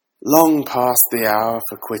Long past the hour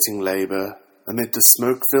for quitting labour, amid the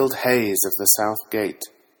smoke-filled haze of the south gate,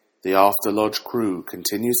 the after-lodge crew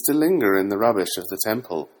continues to linger in the rubbish of the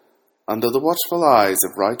temple, under the watchful eyes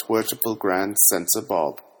of Right Worshipful Grand Censor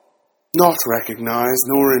Bob. Not recognised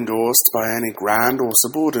nor endorsed by any grand or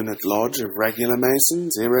subordinate lodge of regular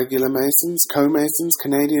Masons, irregular Masons, co-Masons,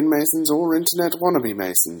 Canadian Masons, or Internet wannabe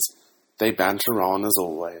Masons, they banter on as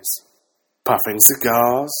always. Puffing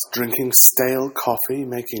cigars, drinking stale coffee,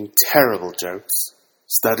 making terrible jokes,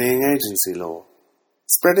 studying agency law,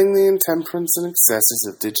 spreading the intemperance and excesses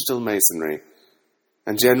of digital masonry,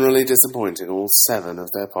 and generally disappointing all 7 of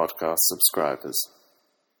their podcast subscribers.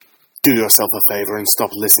 Do yourself a favour and stop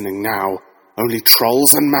listening now. Only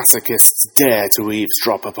trolls and masochists dare to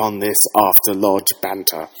eavesdrop upon this after-lodge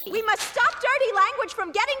banter. We must stop dirty language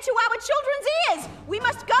from getting to our children's ears. We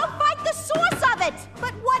must go fight the source of it.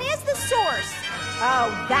 But what is the source?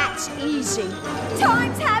 Oh, that's easy.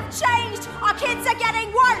 Times have changed. Our kids are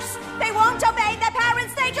getting worse. They won't obey their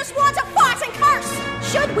parents. They just want to fart and curse.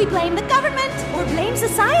 Should we blame the government or blame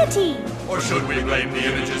society? Or should we blame the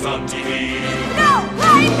images on TV? No,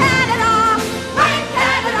 blame Canada. Blame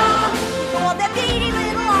Canada. For their beady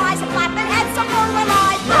little eyes and flapping heads so full of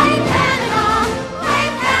lies. Blame Canada.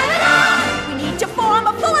 Blame Canada. We need to form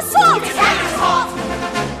a full assault.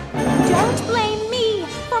 Don't blame me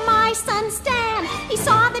for my son Stan. He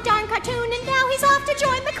saw the darn cartoon and now he's off to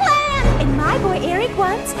join the clan. And my boy Eric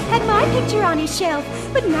once had my picture on his shelf,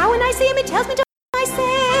 but now when I see him it tells me to myself.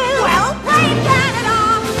 Well, blame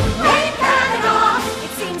Canada. Blame Canada.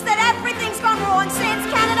 It seems that everything's gone wrong since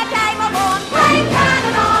Canada came along. Blame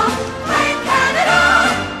Canada. Blame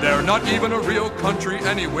Canada. They're not even a real country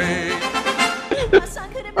anyway.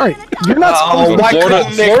 All right, you're not supposed to. Why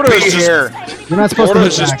couldn't Nick be here? You're not supposed Florida to.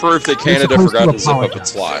 is just proof that Canada forgot to zip up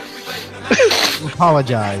its lie.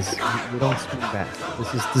 Apologize. We don't speak back.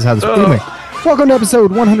 This is how this. Anyway, welcome to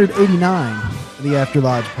episode 189 of the After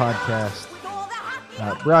Lodge podcast.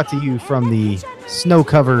 Brought to you from the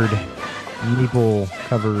snow-covered,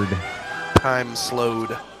 maple-covered,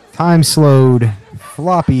 Time-slowed,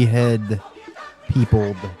 floppy head,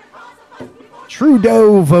 peopled,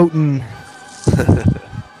 Trudeau voting,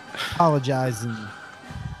 apologizing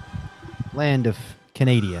land of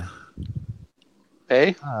Canada.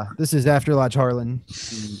 Hey? This is After Lodge Harlan,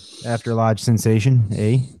 the After Lodge sensation,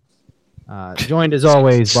 joined as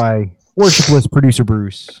always by worshipless producer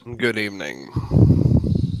Bruce. Good evening.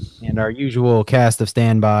 And our usual cast of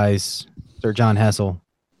standbys, Sir John Hessel.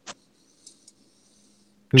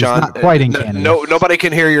 Who's John, not quite in Canada. Nobody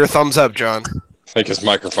can hear your thumbs up, John. I think his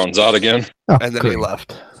microphone's out again. Oh, And then great. he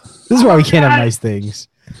left. This is why we can't have nice things.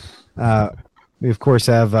 We, of course,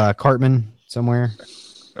 have Cartman somewhere.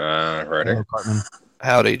 Right Hello, here. Cartman.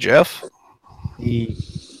 Howdy, Jeff. He,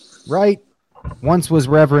 once was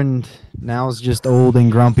Reverend, now is just old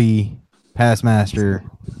and grumpy past master,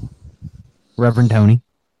 Reverend Tony.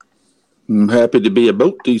 I'm happy to be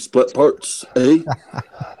about these split parts, eh?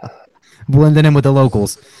 Blending in with the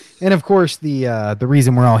locals. And, of course, the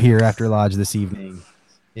reason we're all here after Lodge this evening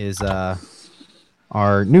is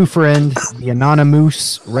our new friend, the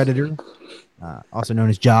Anonymous Redditor, also known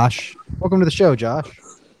as Josh. Welcome to the show, Josh.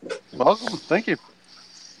 Welcome. Thank you.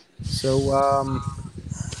 So,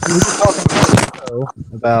 we were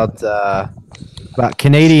talking about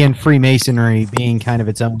Canadian Freemasonry being kind of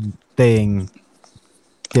its own thing,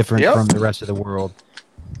 different from the rest of the world.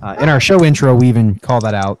 In our show intro, we even call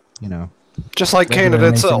that out, Just like regular Canada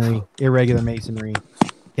itself. masonry, irregular masonry,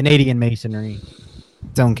 Canadian masonry,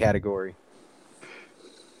 its own category.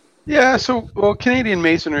 Yeah, Canadian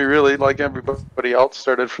Masonry really, like everybody else,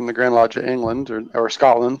 started from the Grand Lodge of England or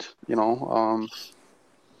Scotland,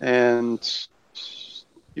 and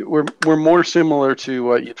we're more similar to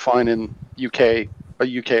what you'd find in a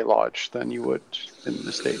UK lodge than you would in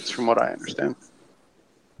the States, from what I understand.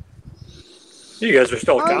 You guys are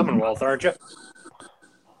still a Commonwealth, aren't you?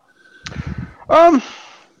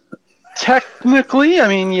 Technically, I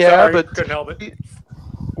mean, yeah, Sorry, but couldn't help it.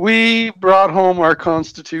 We brought home our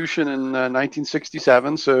Constitution in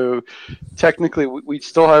 1967, so technically we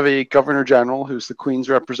still have a Governor General who's the Queen's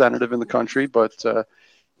representative in the country, but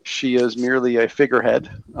she is merely a figurehead.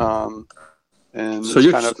 And So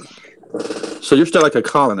you're still like a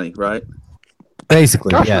colony, right?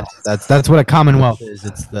 Basically, yes. That's what a Commonwealth is.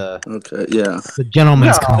 It's the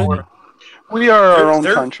gentleman's colony. We are our own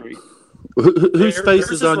country. Whose face Theirs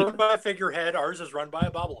is on run by a figurehead. Ours is run by a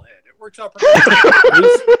bobblehead. It works out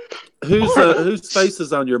pretty well. whose face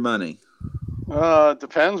is on your money?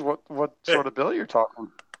 Depends what sort of bill you're talking.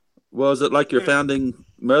 Was it like your founding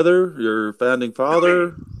mother, your founding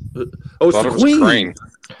father? Oh, it's Thought the it was Queen. Crane.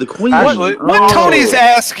 The Queen. Actually, what Oh. Tony's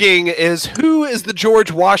asking is, who is the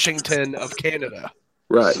George Washington of Canada?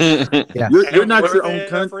 Right. Yeah. You're not Were your they own a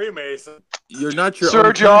country. Freemason. You're not your Sir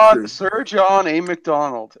own John, country. Sir John A.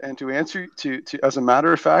 MacDonald, and to answer to as a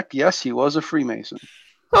matter of fact, yes, he was a Freemason.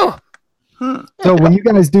 Oh, So when you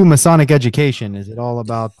guys do Masonic education, is it all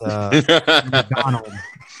about McDonald?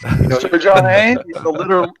 Sir John A.,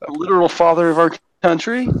 the literal father of our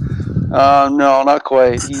country. No, not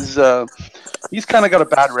quite. He's kind of got a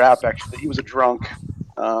bad rap. Actually, he was a drunk.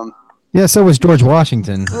 Yeah, so was George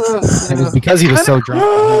Washington. It was because he was so drunk.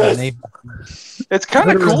 That he It's kind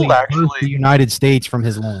of literally cool, birthed actually. the United States from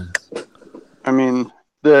his loins. I mean,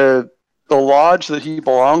 the lodge that he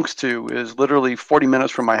belongs to is literally 40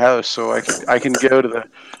 minutes from my house, so I can go to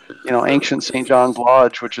the ancient St. John's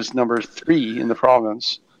Lodge, which is number 3 in the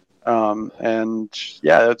province, and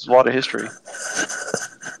yeah, that's a lot of history.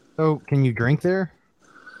 So can you drink there?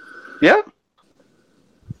 Yeah,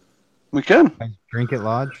 we can. Drink at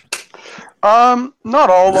Lodge? Not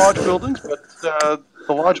all lodge buildings, but the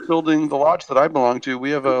lodge that I belong to, we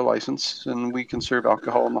have a license and we can serve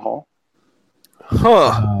alcohol in the hall.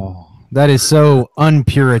 huh. Oh, that is so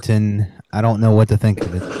un-Puritan. I don't know what to think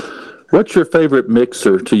of it. What's your favorite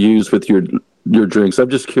mixer to use with your drinks? I'm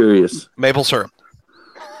just curious. Maple syrup.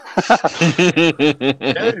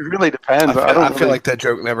 It really depends. I feel like that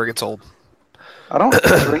joke never gets old. I don't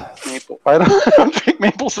drink maple. I don't drink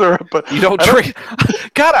maple syrup, but You don't drink.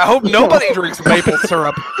 God, I hope nobody drinks maple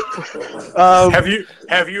syrup.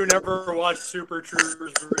 Have you never watched Super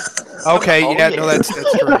Troopers? Okay, Oh, yeah, yeah. no, that's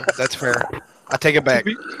true. That's fair. I take it back.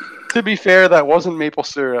 To be fair, that wasn't maple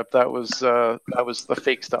syrup. That was the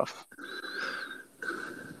fake stuff.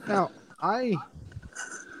 Now, I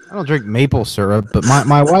don't drink maple syrup, but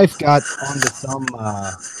my wife got onto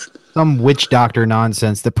some witch doctor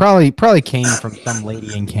nonsense that probably came from some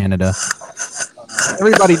lady in Canada.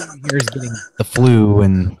 Everybody here is getting the flu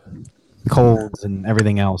and colds and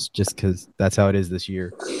everything else just because that's how it is this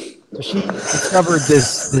year. So she discovered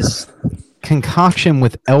this concoction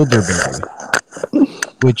with elderberry,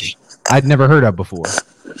 which I'd never heard of before.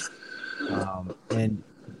 And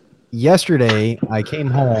yesterday, I came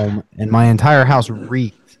home and my entire house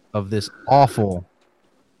reeked of this awful,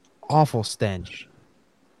 awful stench.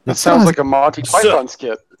 That sounds like a Monty Python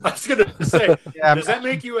skit. I was gonna say, Yeah, does that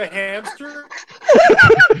make you a hamster?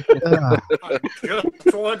 uh, I'm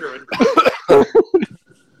just wondering.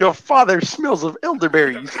 Your father smells of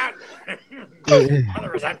elderberries.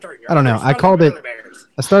 I don't know. I called it.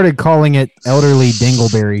 I started calling it elderly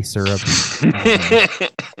dingleberry syrup,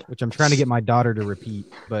 which I'm trying to get my daughter to repeat.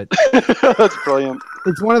 But That's brilliant.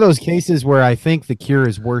 it's one of those cases where I think the cure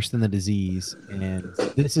is worse than the disease, and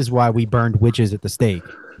this is why we burned witches at the stake.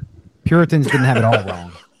 Puritans didn't have it all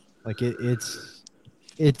wrong. Like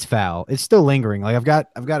it's foul. It's still lingering. Like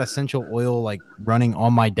I've got essential oil like running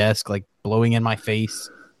on my desk, like blowing in my face,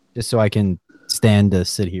 just so I can stand to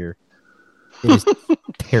sit here. It is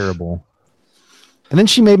terrible. And then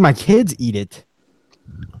she made my kids eat it,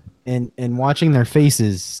 and watching their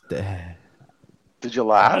faces. Did you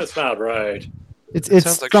laugh? That's not right. It's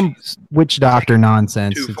Sounds like some she's witch doctor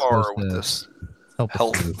nonsense. too It's far supposed with to this help the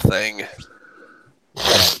health flu. thing.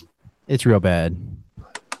 It's real bad.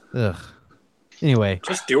 Ugh. Anyway,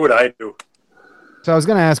 Just do what I do. so I was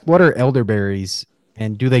gonna ask, what are elderberries,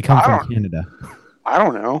 and do they come I from don't- Canada? I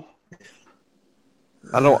don't know.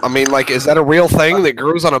 I mean, like, is that a real thing that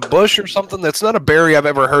grows on a bush or something? That's not a berry I've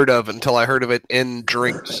ever heard of until I heard of it in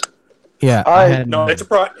drinks. Yeah, I- had No, it's a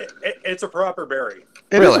proper berry.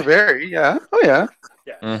 It is Really? a berry, yeah. Oh yeah.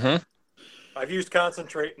 Mm-hmm. I've used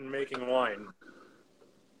concentrate in making wine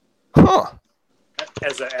Huh.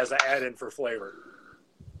 as an add-in for flavor.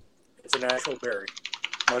 It's a natural berry,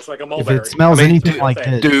 much like a if mulberry. it smells I mean, anything do- like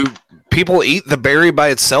this. Do people eat the berry by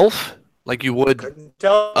itself like you would Couldn't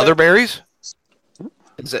tell other berries?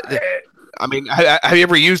 Is it, I mean, have you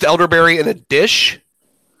ever used elderberry in a dish?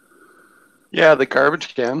 Yeah, the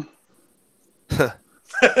garbage can.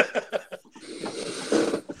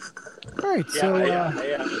 All right, so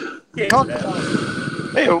yeah. talk-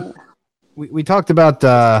 Hey, oh. we talked about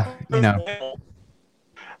you know,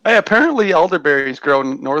 Hey, apparently elderberries grow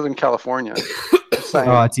in Northern California. Just saying.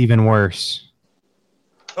 oh, it's even worse.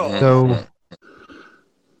 Oh, So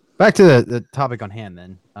back to the topic on hand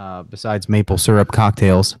then. Besides maple syrup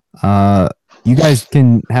cocktails, you guys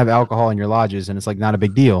can have alcohol in your lodges, and it's like not a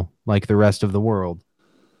big deal, like the rest of the world,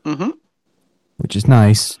 Mhm. which is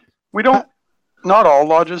nice. We don't. Not all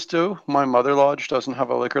lodges do. My mother lodge doesn't have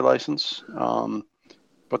a liquor license,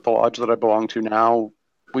 but the lodge that I belong to now,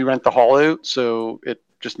 we rent the hall out, so it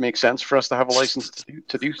just makes sense for us to have a license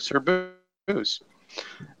to serve booze.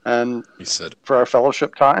 And He said, for our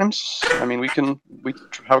fellowship times, I mean, we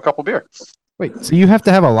have a couple beer. Wait, so you have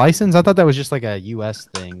to have a license? I thought that was just like a U.S.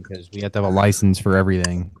 thing because we have to have a license for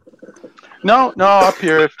everything. No, up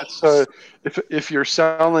here, if it's if you're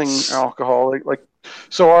selling alcohol,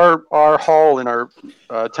 so our hall in our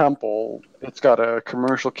temple, it's got a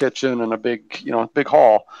commercial kitchen and a big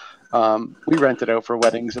hall. We rent it out for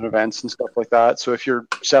weddings and events and stuff like that. So if you're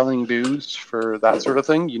selling booze for that sort of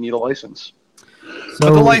thing, you need a license.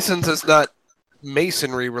 But the license is not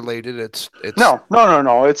masonry related. It's No.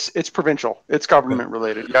 It's provincial. It's government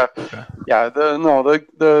related. Yeah, Okay. yeah.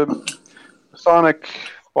 The Masonic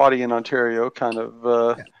body in Ontario kind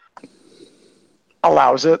of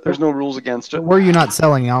allows it. There's no rules against it. But were you not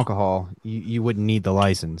selling alcohol, you wouldn't need the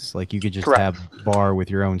license. Like you could just Correct. have a bar with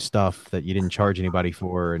your own stuff that you didn't charge anybody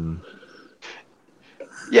for, and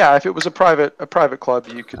Yeah, if it was a private club,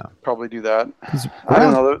 you could probably do that. I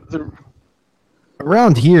don't know.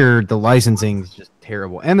 Around here, the licensing is just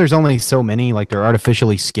terrible, and there's only so many. Like they're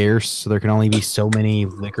artificially scarce, so there can only be so many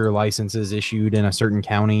liquor licenses issued in a certain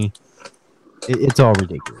county. It's all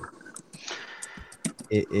ridiculous.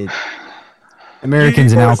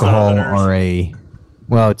 Americans and alcohol are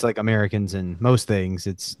it's like Americans and most things.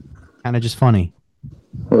 It's kind of just funny.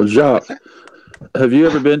 Well, Jacques, have you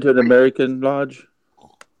ever been to an American lodge?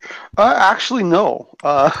 Actually, no.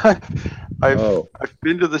 I've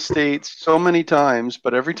been to the States so many times,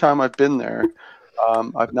 but every time I've been there,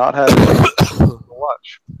 I've not had to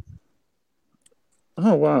watch.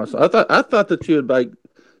 Oh wow! So I thought that you would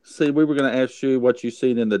see. We were going to ask you what you've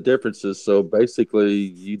seen in the differences. So basically,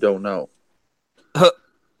 you don't know.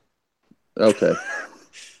 Okay.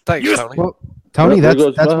 Thanks, Tony. Well, Tony, There that's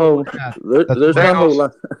goes my whole. There's my whole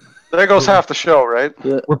life. There goes half the show, right?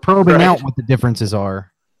 Yeah. we're probing out what the differences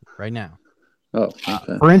are right now. Oh,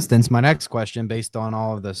 okay. For instance, my next question, based on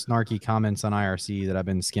all of the snarky comments on IRC that I've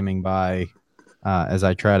been skimming by as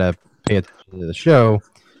I try to pay attention to the show,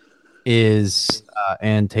 is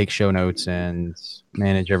and take show notes and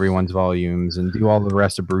manage everyone's volumes and do all the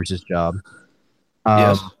rest of Bruce's job.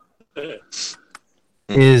 Yes.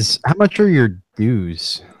 Is how much are your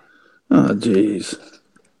dues? Oh, jeez.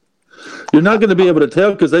 You're not going to be able to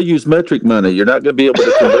tell because they use metric money. You're not going to be able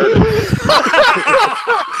to convert it.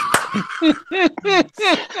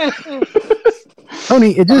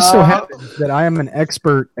 Tony, it just so happens that I am an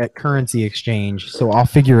expert at currency exchange, so I'll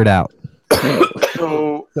figure it out.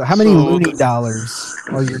 So how many loony dollars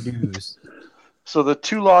are your dues? So the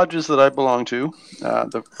two lodges that I belong to,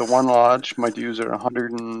 the one lodge, my dues are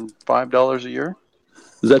 $105 a year.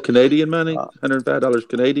 Is that Canadian money? $105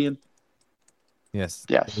 Canadian? Yes.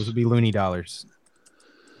 Yes. Those would be loony dollars.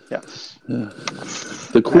 Yes. Yeah.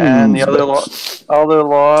 The Queen's And the other bucks. other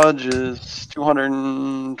lodge is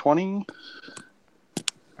 $220.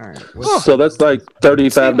 All right. So that's like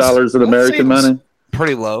 $35 in American money?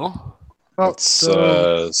 Pretty low. It's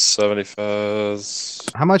 75.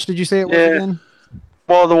 How much did you say it was again?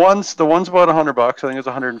 Well, the one's about $100. I think it's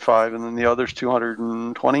 105, and then the other's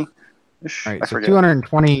 220. All right, so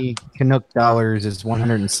 220 Canuck dollars is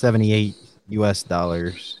 178 US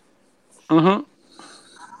dollars. Mm-hmm.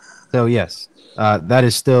 So yes, that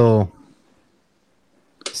is still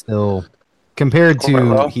compared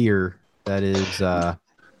to here. That is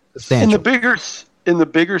substantial. In the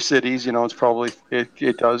bigger cities, it's probably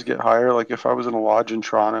it does get higher. Like if I was in a lodge in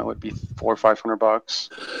Toronto, it'd be $400 or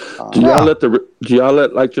 $500. Do y'all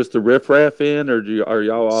let like just the riffraff in, or are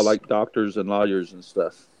y'all all like doctors and lawyers and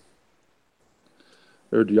stuff?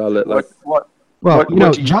 Or do y'all let like what? Well,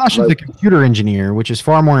 Josh is a computer engineer, which is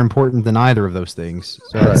far more important than either of those things.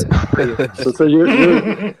 So, right. so you're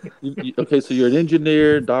okay. So you're an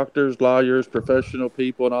engineer, doctors, lawyers, professional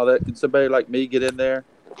people, and all that. Can somebody like me get in there?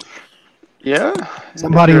 Yeah.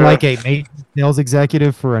 Somebody like a major sales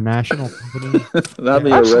executive for a national company. Not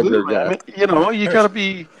me, a regular guy. I mean, you gotta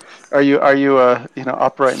be. Are you a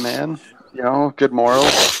upright man? Good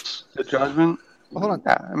morals, good judgment. Well, hold on.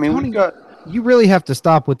 Yeah, I mean, Tony, you really have to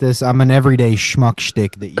stop with this. I'm an everyday schmuck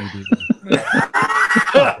shtick that you do.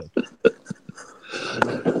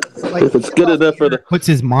 If it's good enough for puts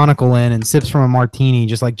his monocle in and sips from a martini,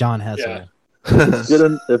 just like John Hessel. Yeah.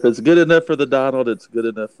 If it's good enough for the Donald, it's good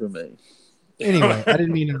enough for me. Anyway, I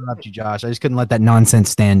didn't mean to interrupt you, Josh. I just couldn't let that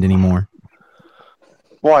nonsense stand anymore.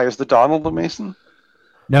 Why is the Donald a Mason?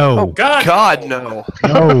 No. Oh God, no.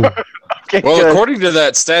 No. Okay, Well, good. according to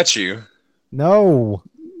that statue. No.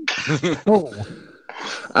 No.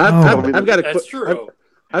 I've got That's true.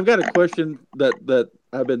 I've got a question that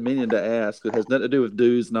I've been meaning to ask. It has nothing to do with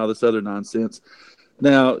dues and all this other nonsense.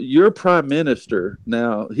 Now, your prime minister.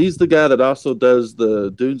 Now, he's the guy that also does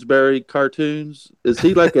the Doonesbury cartoons. Is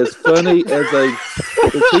he like as funny as a?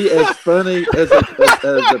 Is he as funny as a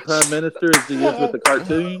prime minister as he is with the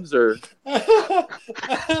cartoons? Or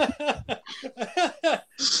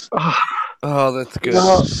Oh, that's good.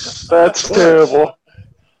 No, that's terrible.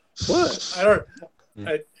 what? I don't.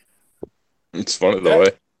 It's funny the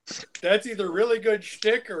way. That's either really good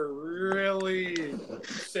shtick or really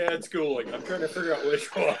sad schooling. I'm trying to figure out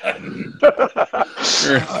which one.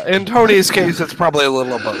 In Tony's case, it's probably a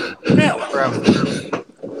little of both.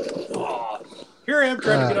 Here I am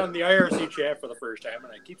trying to get on the IRC chat for the first time,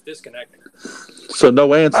 and I keep disconnecting. So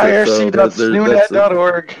no answer.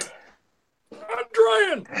 IRC.snoonet.org. I'm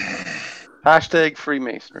trying. Hashtag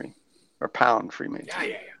Freemasonry. Or pound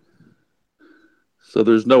Freemasonry. Yeah. So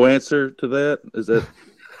there's no answer to that. Is that?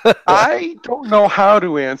 I don't know how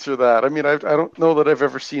to answer that. I mean, I don't know that I've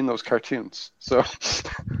ever seen those cartoons. So,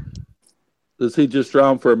 Does he just draw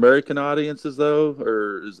them for American audiences though,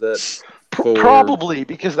 or is that for... Probably,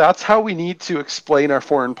 because that's how we need to explain our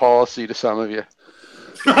foreign policy to some of you.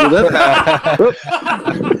 I'm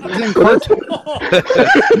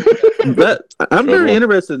very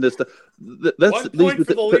interested in this stuff. One point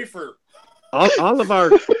for the Leafer. All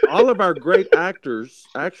of our great actors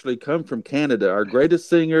actually come from Canada. Our greatest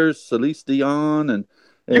singers, Celine Dion, and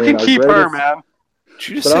you can keep her, man. Did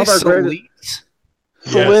you just say Celine?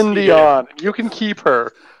 Celine Dion. You can keep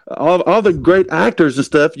her. All the great actors and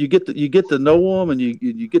stuff. You get to know them, and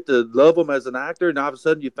you get to love them as an actor, and all of a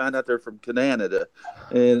sudden you find out they're from Canada,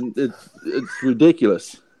 and it's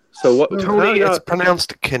ridiculous. So what? Tony, it's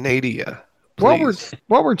pronounced Canada. What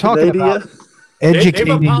we're talking about. They've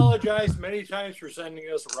apologized many times for sending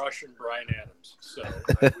us Russian Brian Adams, so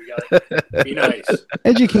we got to be nice.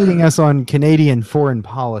 Educating us on Canadian foreign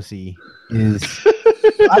policy is.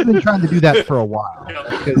 I've been trying to do that for a while.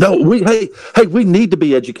 No, we need to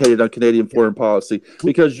be educated on Canadian foreign policy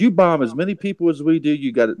because you bomb as many people as we do.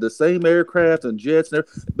 You got the same aircraft and jets,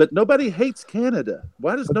 but nobody hates Canada.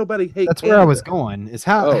 Why does nobody hate? That's Canada? where I was going. Is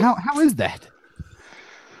how is that?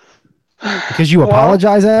 Because you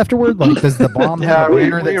apologize afterward? Like, does the bomb have a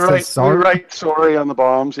banner that says sorry? We write sorry on the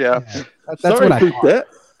bombs, yeah. That's what I thought.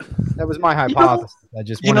 That was my hypothesis. I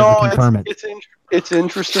just wanted to confirm it. It's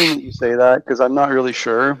interesting that you say that because I'm not really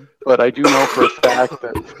sure, but I do know for a fact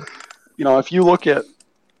that, if you look at,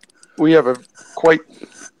 we have a quite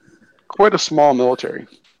a small military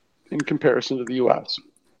in comparison to the U.S.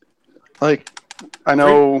 Like, I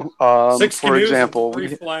know, for example, 3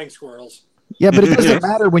 flying squirrels. Yeah, but it doesn't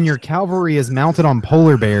matter when your cavalry is mounted on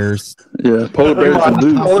polar bears. Yeah, polar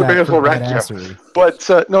bears will wreck you. But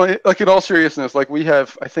no, in all seriousness, like we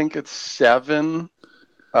have, I think it's 7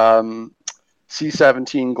 C-17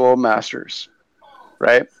 Globemasters,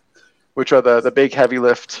 right? Which are the big heavy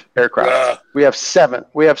lift aircraft. We have 7.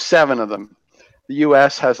 We have 7 of them. The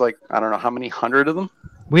U.S. has I don't know how many hundred of them.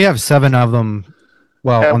 We have 7 of them.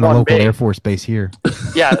 Well, on the local Air Force base here.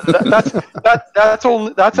 Yeah, that's at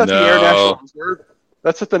the Air National Reserve.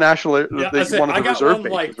 That's at the National one of the reserve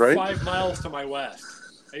bases, right? 5 miles to my west.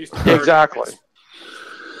 I used to exactly.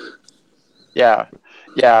 Yeah.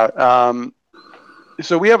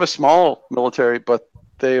 So we have a small military, but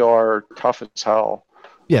they are tough as hell.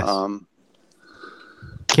 Yes.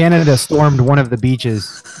 Canada stormed one of the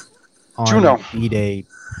beaches on D-Day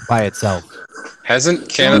by itself. Hasn't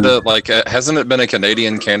Canada, hasn't it been a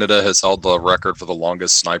Canada has held the record for the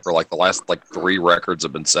longest sniper? Like the last 3 records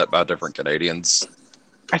have been set by different Canadians.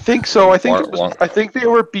 I think so. I think they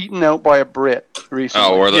were beaten out by a Brit recently.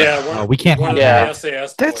 Oh, were they? Yeah, we can't have that.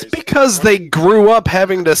 That's because they grew up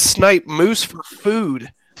having to snipe moose for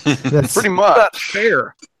food. That's pretty much not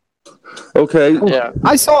fair. Okay. Yeah.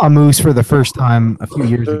 I saw a moose for the first time a few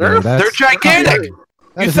years ago. They're gigantic.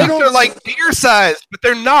 You think they're like deer sized, but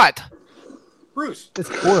they're not. Bruce, it's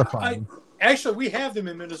horrifying. Actually, we have them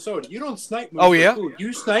in Minnesota. You don't snipe moose for food.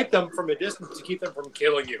 You snipe them from a distance to keep them from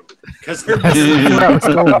killing you. Because they're Come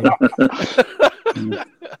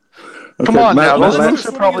on now. Those moose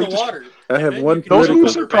are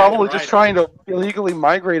probably just trying to illegally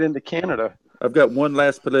migrate into Canada. I've got one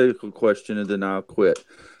last political question and then I'll quit.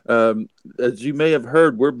 As you may have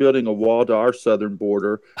heard, we're building a wall to our southern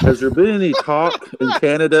border. Has there been any talk in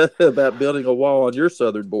Canada about building a wall on your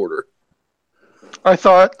southern border? I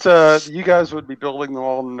thought you guys would be building the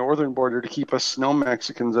wall on the northern border to keep us snow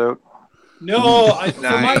Mexicans out. No, from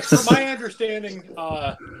my understanding,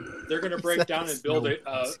 they're going to break down and build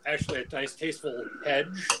actually a nice, tasteful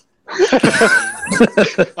hedge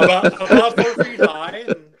about 4 feet high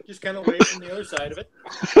and just kind of away from the other side of it.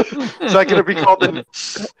 Is that going to be called the...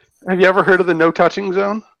 Have you ever heard of the no-touching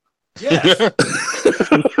zone? Yes.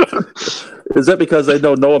 Is that because they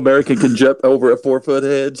know no American can jump over a 4-foot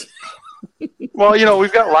hedge? Well,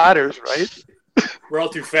 we've got ladders, right? We're all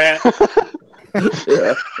too fat.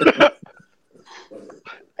 Yeah.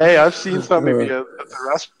 Hey, I've seen some of you at the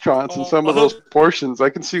restaurants and some of those portions. I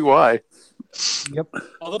can see why. Yep.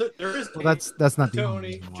 Although there is, Well, that's not the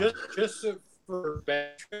Tony. only Just for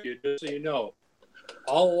bad trivia, just so you know,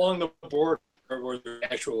 all along the border where there's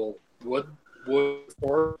actual wood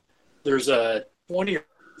forest, there's a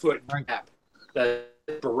 20-foot gap that's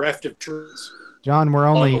bereft of trees. John, we're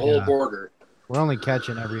Along only the whole border. we're only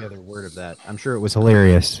catching every other word of that. I'm sure it was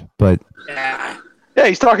hilarious, but Yeah. Yeah,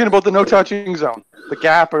 he's talking about the no-touching zone, the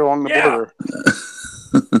gap along the border.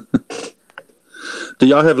 Do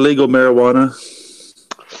y'all have legal marijuana?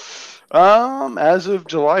 As of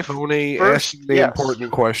July 1st, Tony, asking the yes. important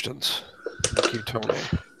questions. Thank you, Tony.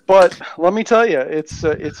 But let me tell you, it's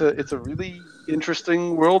a really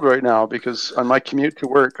interesting world right now because on my commute to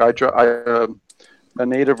work, I a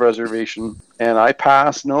native reservation, and I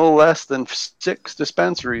pass no less than 6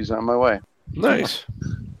 dispensaries on my way. Nice.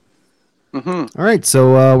 Mm-hmm. all right.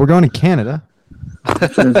 So we're going to Canada.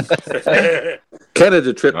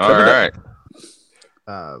 Canada trip All coming right.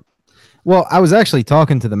 up. Well, I was actually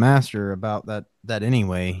talking to the master about that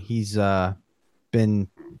anyway. He's been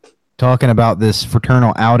talking about this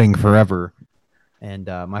fraternal outing forever. And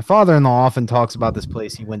my father-in-law often talks about this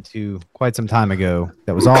place he went to quite some time ago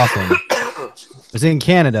that was awesome. It was in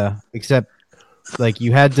Canada, except like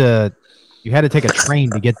you had to take a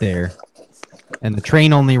train to get there. And the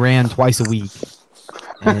train only ran twice a week.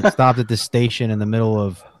 And it stopped at this station in the middle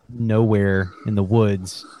of nowhere in the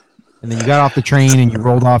woods. And then you got off the train and you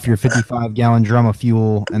rolled off your 55-gallon drum of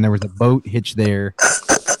fuel, and there was a boat hitched there.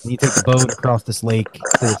 And you took the boat across this lake to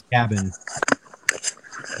this cabin,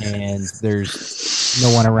 and there's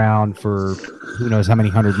no one around for who knows how many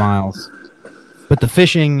 100 miles. But the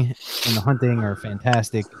fishing and the hunting are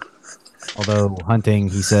fantastic. Although hunting,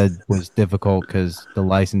 he said, was difficult because the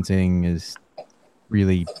licensing is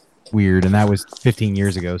really weird, and that was 15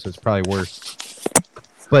 years ago, so it's probably worse.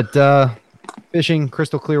 But fishing,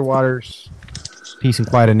 crystal clear waters, peace and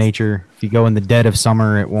quiet of nature. If you go in the dead of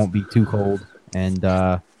summer, it won't be too cold. And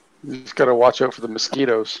You just got to watch out for the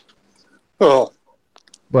mosquitoes. Oh,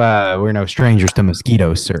 we're no strangers to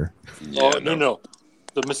mosquitoes, sir. No.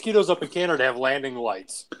 The mosquitoes up in Canada have landing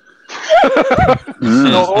lights.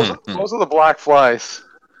 no, those are the black flies.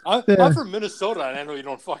 I'm from Minnesota, and I know you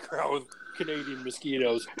don't fuck around with Canadian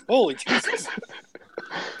mosquitoes. Holy Jesus!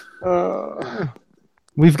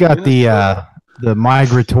 We've got the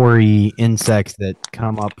migratory insects that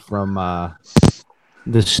come up from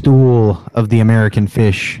the stool of the American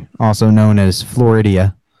fish, also known as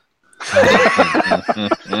Floridia.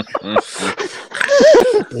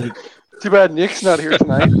 Too bad Nick's not here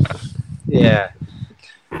tonight. Yeah.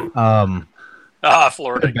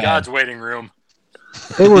 Florida, God's waiting room.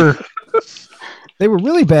 They were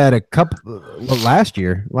really bad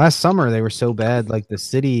last summer. They were so bad, like the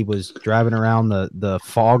city was driving around the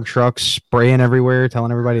fog trucks spraying everywhere,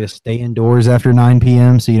 telling everybody to stay indoors after 9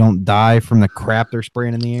 p.m. so you don't die from the crap they're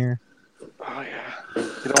spraying in the air. Oh yeah,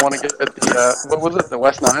 you don't want to get the what was it, the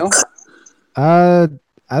West Nile? I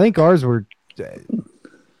think ours were.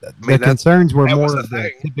 The concerns were more of the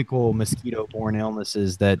typical mosquito-borne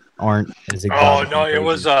illnesses that aren't as exotic. Oh no, it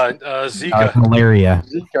was Zika. Malaria.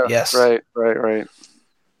 Zika. Yes. Right.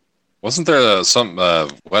 Wasn't there some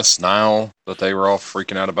West Nile that they were all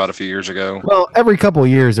freaking out about a few years ago? Well, every couple of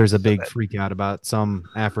years, there's a big freak out about some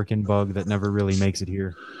African bug that never really makes it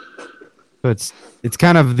here. So it's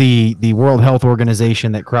kind of the World Health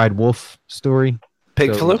Organization that cried wolf story.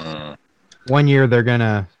 Pig flu? One year they're going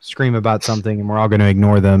to scream about something and we're all going to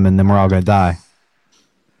ignore them and then we're all going to die.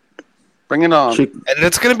 Bring it on. And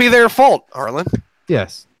it's going to be their fault, Arlen.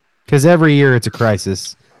 Yes, because every year it's a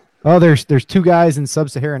crisis. Oh, there's 2 guys in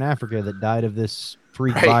sub-Saharan Africa that died of this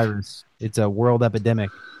freak virus. It's a world epidemic.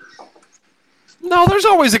 No, there's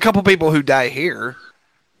always a couple people who die here.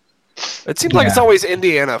 It seems like it's always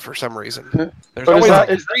Indiana for some reason. There's always like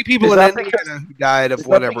 3 people in Indiana who died of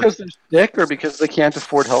whatever. Because they're sick or because they can't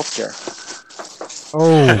afford health care? I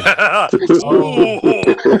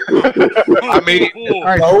mean,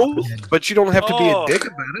 both, but you don't have to be a dick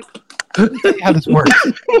about it. Let me tell you how this works.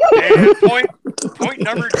 And point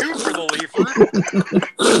number 2 for the leafer.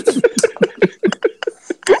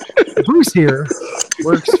 Bruce here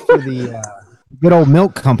works for the good old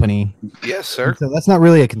milk company. Yes, sir. So that's not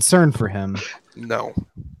really a concern for him. No.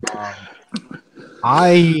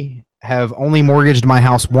 I have only mortgaged my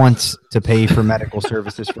house once to pay for medical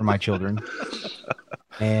services for my children.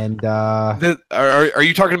 And are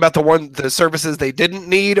you talking about the services they didn't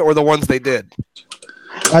need or the ones they did?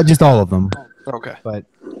 Just all of them. Okay. But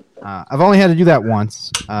I've only had to do that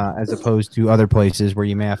once, as opposed to other places where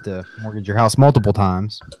you may have to mortgage your house multiple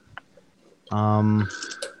times.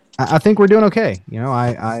 I think we're doing okay. You know,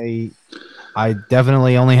 I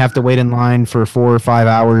definitely only have to wait in line for 4 or 5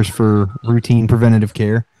 hours for routine preventative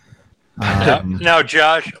care. Now,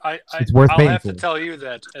 Josh, I'll have to tell you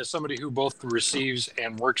that as somebody who both receives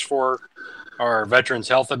and works for our Veterans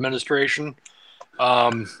Health Administration,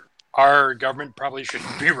 our government probably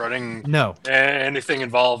shouldn't be running anything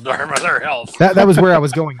involved with our health. That was where I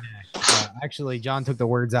was going next. Actually, John took the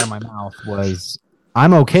words out of my mouth.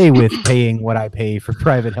 I'm okay with paying what I pay for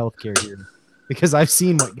private health care here because I've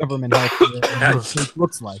seen what government health care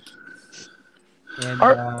looks like. And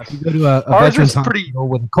if you go to a veterans hospital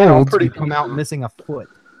with a cold, you come out missing a foot.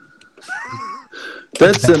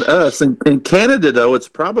 That's in us. In Canada, though, it's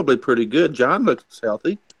probably pretty good. John looks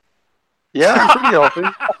healthy. Yeah, I'm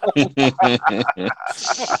pretty healthy.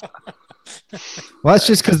 Well, that's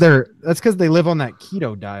just because they live on that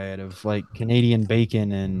keto diet of like Canadian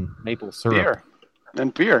bacon and maple syrup.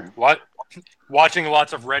 Beer. What? Watching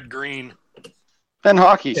lots of red green. And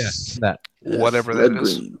hockey. Yeah, whatever that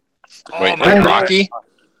is. Green. Wait, and Rocky?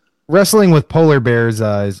 Wrestling with polar bears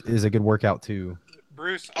is a good workout too.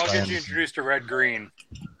 Bruce, I'll get you introduced to red green.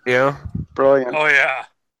 Yeah. Brilliant. Oh yeah.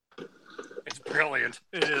 It's brilliant.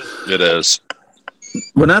 It is. It is.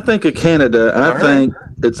 When I think of Canada, I think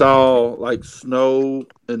it's all like snow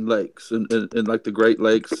and lakes and like the Great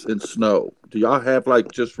Lakes and snow. Do y'all have like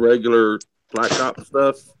just regular blacktop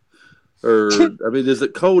stuff? Or, I mean, is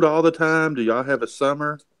it cold all the time? Do y'all have a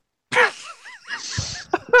summer?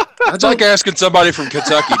 It's like asking somebody from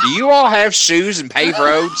Kentucky, do you all have shoes and paved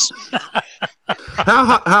roads?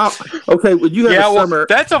 How okay, when you have a summer,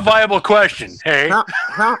 that's a viable question. Hey.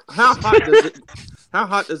 How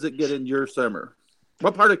hot does it get in your summer?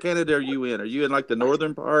 What part of Canada are you in? Are you in like the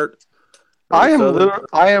northern part? I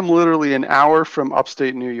am literally an hour from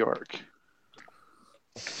upstate New York.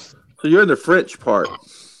 So you're in the French part.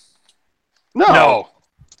 No.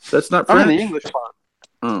 That's not French. I'm in the English part.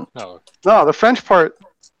 Oh. No, the French part.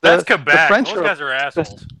 That's Quebec. The French Those guys are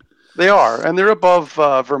assholes. They are, and they're above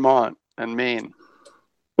Vermont and Maine.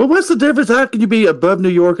 Well, what's the difference? How can you be above New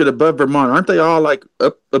York and above Vermont? Aren't they all like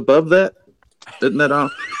up above that? Isn't that all?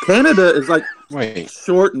 Canada is like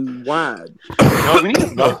short and wide.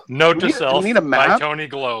 Note to self. We need a map. By Tony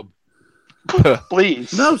Globe.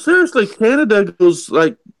 Please. No, seriously, Canada goes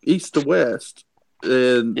like east to west.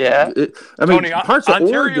 And Tony, parts of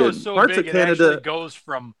Ontario Oregon, is so parts big of Canada, it actually goes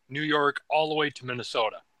from New York all the way to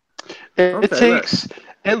Minnesota.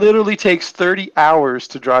 It literally takes 30 hours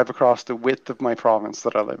to drive across the width of my province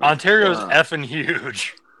that I live in. Ontario's effing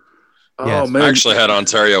huge. Oh man! I actually had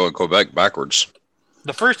Ontario and Quebec backwards.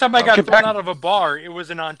 The first time I got thrown out of a bar, it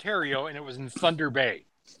was in Ontario and it was in Thunder Bay.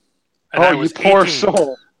 And I was you poor 18.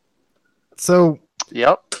 soul. So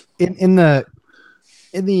in the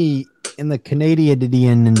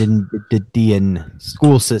Canadian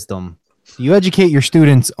school system, do you educate your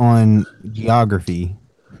students on geography?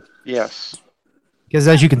 Yes. Because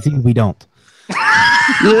as you can see, we don't.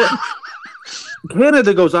 Yeah.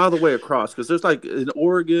 Canada goes all the way across because there's like in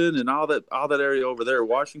Oregon and all that area over there.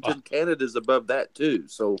 Washington, Canada's above that too.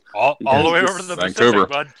 So all the way over to the Vancouver. Pacific,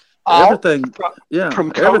 bud. Everything,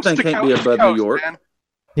 from everything coast to can't be coast above to coast, New York. man.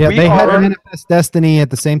 Yeah, they had Manifest Destiny at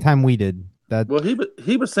the same time we did. Well,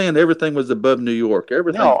 he was saying everything was above New York.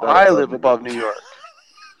 Everything. No, I live above New York.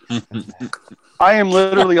 I am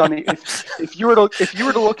literally on the. If you were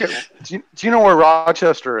to look at, do you know where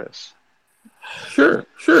Rochester is? Sure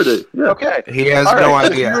do. Yeah. Okay. He has no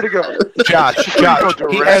idea. If you were to go, Josh, he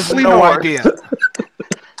has no north. idea.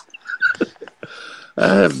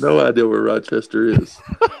 I have no idea where Rochester is.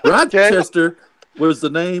 Rochester was the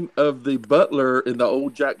name of the butler in the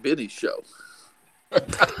old Jack Benny show.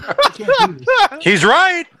 He's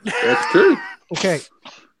right. That's true. Okay.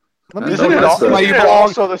 Isn't it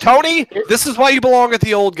also the Tony? This is why you belong at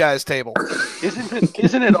the old guys' table.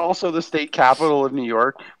 Isn't it also the state capital of New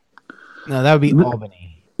York? No, that would be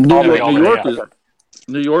Albany.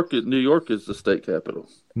 New York is the state capital.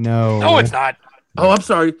 No, it's not. Oh, I'm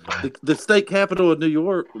sorry. The state capital of New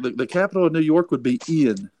York, the capital of New York would be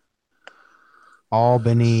Ian.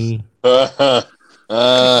 Albany. Anyway.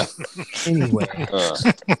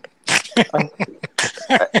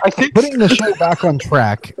 I think putting the show back on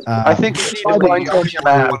track. I think we need to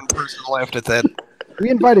find one person left at that. We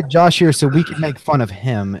invited Josh here so we could make fun of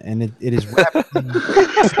him, and it is rapidly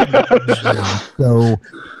so.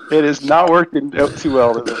 It is not working out too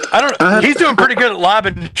well. Is it? I don't know. He's doing pretty good at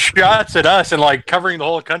lobbing shots at us and like covering the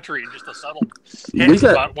whole country in just a subtle hit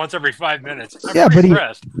about once every 5 minutes. I'm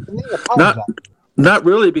impressed. Not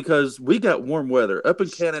really, because we got warm weather. Up in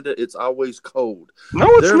Canada, it's always cold. No,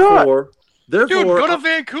 it's not. Dude, go to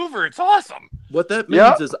Vancouver. It's awesome. What that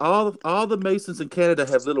means is all the Masons in Canada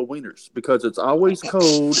have little wieners because it's always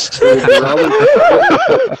cold.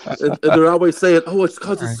 And they're always saying, "Oh, it's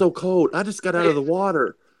because it's so cold. I just got out of the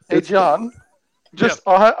water." Hey, John,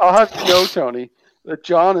 I'll have you know, Tony, that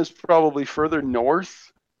John is probably further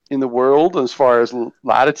north in the world as far as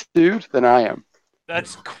latitude than I am.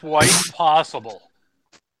 That's quite possible.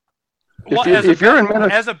 If you're in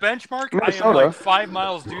Minnesota, as a benchmark, I am like 5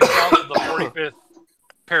 miles due south of the 45th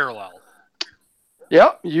parallel.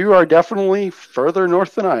 Yeah, you are definitely further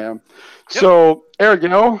north than I am. Yep. So, Eric,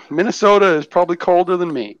 Minnesota is probably colder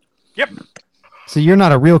than me. Yep. So you're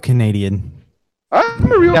not a real Canadian.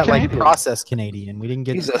 I'm a real Canadian. Like processed Canadian. We didn't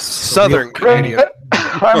get. He's a Southern Canadian.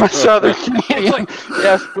 I'm a Southern Canadian.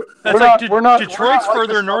 Yes, we're not. Detroit's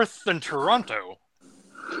further north than Toronto.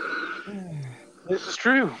 This is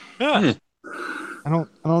true. Yeah. I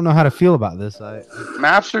don't know how to feel about this.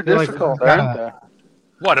 Maps are difficult, aren't they?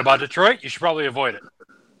 What about Detroit? You should probably avoid it.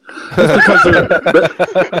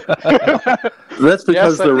 That's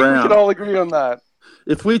because they're round. We can all agree on that.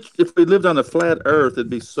 If we lived on a flat Earth, it'd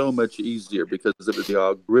be so much easier because it would be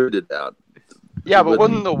all gridded out. Yeah, but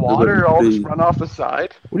wouldn't the water all just run off the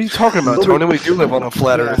side? What are you talking about, Tony? We do live on a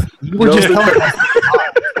flat Earth.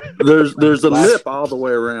 There's a lip all the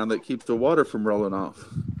way around that keeps the water from rolling off.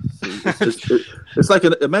 It's like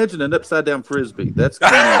imagine an upside down frisbee. That's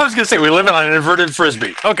I was gonna say we live on an inverted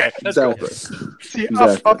frisbee. Okay, that's exactly. Cool. See,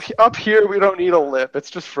 up here we don't need a lip. It's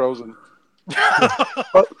just frozen.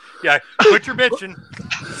 Yeah, quit your bitching.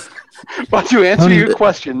 But to answer your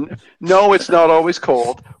question, no, it's not always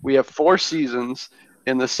cold. We have 4 seasons.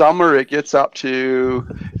 In the summer, it gets up to,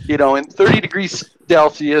 in 30 degrees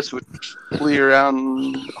Celsius, which is probably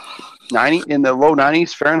around 90 in the low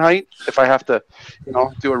 90s Fahrenheit. If I have to,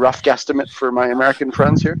 do a rough guesstimate for my American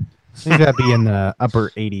friends here. I think that'd be in the upper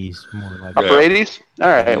 80s, more like. Upper 80s? All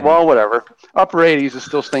right. Well, whatever. Upper 80s is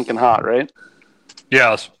still stinking hot, right?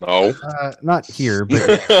 Yes. No. Not here,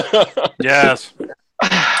 but yes.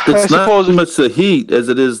 It's not as much the heat as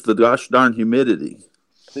it is the gosh darn humidity.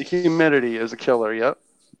 The humidity is a killer, yep.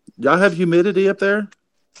 Y'all have humidity up there?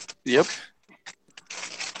 Yep.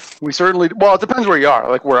 We certainly... Well, it depends where you are.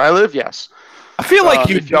 Like, where I live, yes. I feel like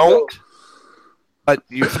you don't, but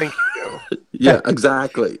you think you do. Yeah,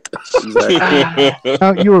 exactly.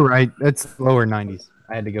 Oh, you were right. It's lower 90s.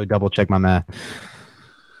 I had to go double-check my math.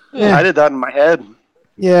 Yeah. I did that in my head.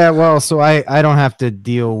 Yeah, well, so I don't have to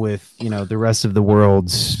deal with, the rest of the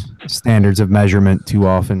world's standards of measurement too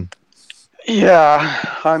often. Yeah,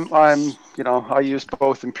 I'm I use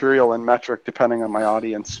both imperial and metric depending on my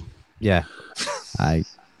audience. Yeah. I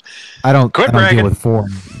don't deal with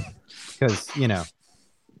foreign because,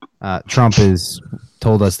 Trump has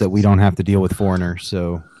told us that we don't have to deal with foreigners,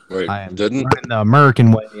 so didn't the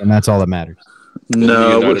American way, and that's all that matters. Didn't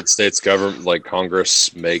the United States government, like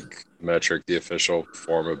Congress, make metric the official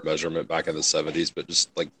form of measurement back in the 70s, but just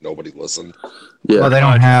like nobody listened. Yeah. Well, they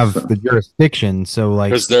don't have the jurisdiction, so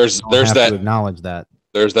like there's that to acknowledge that.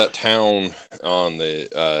 There's that town on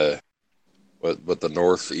the with the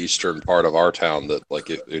northeastern part of our town that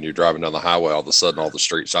like when you're driving down the highway, all of a sudden all the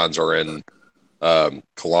street signs are in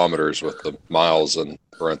kilometers with the miles in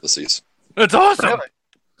parentheses. That's awesome.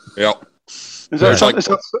 Yep. Is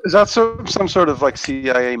that some sort of like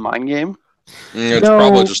CIA mind game? It's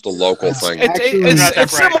probably just a local thing.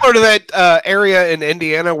 It's similar to that area in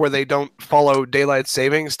Indiana where they don't follow daylight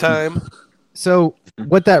savings time. So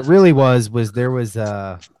what that really was there was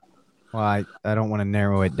I don't want to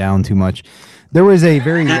narrow it down too much. There was a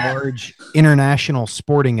very large international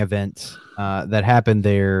sporting event that happened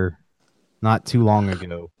there not too long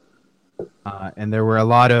ago. And there were a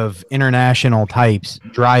lot of international types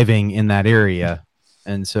driving in that area.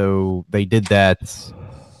 And so they did that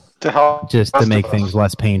to help just to make things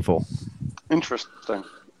less painful. Interesting.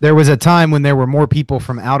 There was a time when there were more people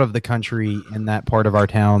from out of the country in that part of our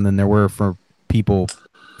town than there were for people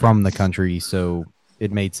from the country, so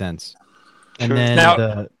it made sense. And then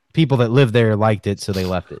the people that lived there liked it, so they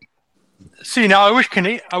left it. See, now I wish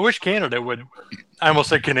Canada would. I almost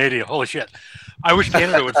said Canada. Holy shit! I wish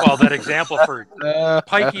Canada would follow that example for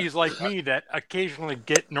pikeys like me that occasionally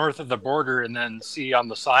get north of the border and then see on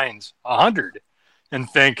the signs 100 and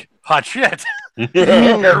think, "Hot shit!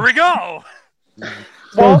 Here we go."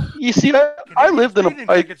 Well, you see, I lived in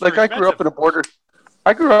I grew up in a border.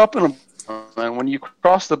 I grew up in and when you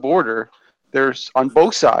cross the border, there's on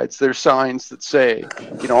both sides there's signs that say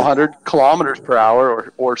 100 kilometers per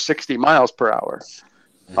hour or 60 miles per hour.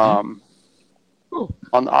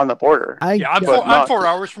 on the border. I'm 4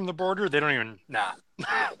 hours from the border. They don't even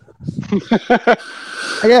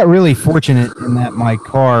I got really fortunate in that my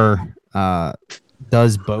car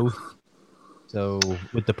does both. So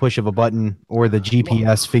with the push of a button or the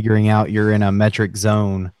GPS figuring out you're in a metric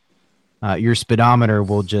zone, your speedometer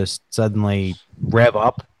will just suddenly rev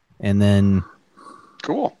up, and then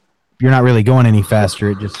cool. You're not really going any faster.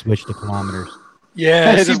 It just switched to kilometers.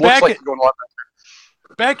 Yeah, it just looks like you're going a lot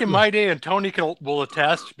faster. Back in my day, and Tony will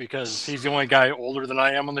attest because he's the only guy older than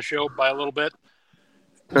I am on the show by a little bit.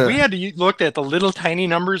 We had to look at the little tiny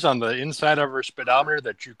numbers on the inside of our speedometer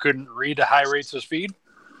that you couldn't read at high rates of speed.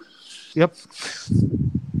 Yep.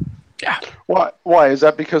 Yeah. Why? Is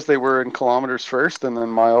that because they were in kilometers first and then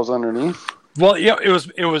miles underneath? Well, yeah,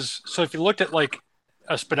 it was. So if you looked at like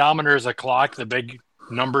a speedometer as a clock, the big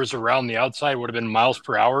numbers around the outside would have been miles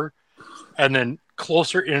per hour, and then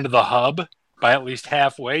closer into the hub by at least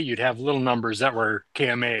halfway, you'd have little numbers that were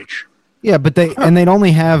kmh. Yeah, but they'd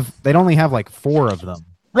only have like 4 of them.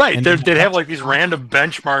 Right, they'd have like these random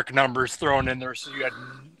benchmark numbers thrown in there, so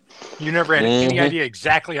you never had any idea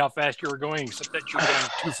exactly how fast you were going, except that you were going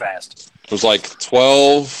too fast. It was like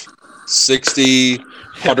 12, 60,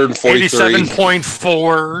 143.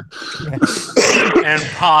 87.4 and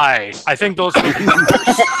pi. I think those are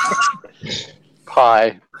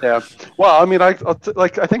pi. Yeah. Well, I mean, I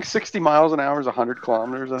think 60 miles an hour is 100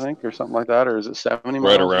 kilometers, I think, or something like that, or is it 70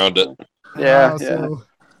 miles? Right around it. Yeah. So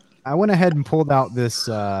I went ahead and pulled out this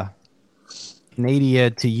Canada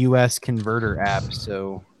to US converter app,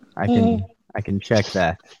 so I can check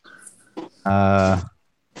that.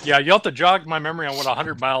 Yeah, you'll have to jog my memory on what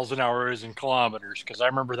 100 miles an hour is in kilometers, because I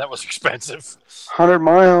remember that was expensive. 100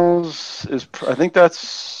 miles is, I think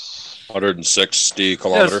that's 160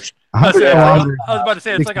 kilometers. I was about to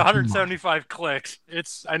say it's like 175 clicks.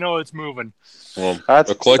 I know it's moving. Well,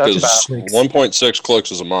 a click is 1.6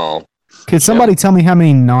 clicks is a mile. Could somebody tell me how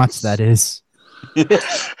many knots that is?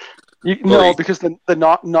 No, because the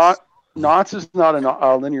knots is not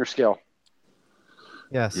a linear scale.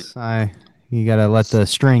 Yes, you gotta let the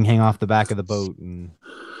string hang off the back of the boat and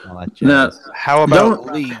all that jazz. Now, how about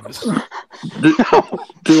leaves?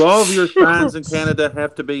 Do all of your signs in Canada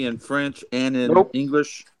have to be in French and in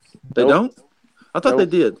English? They don't? I thought they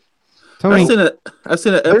did. Tony, I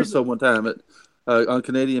seen an episode one time on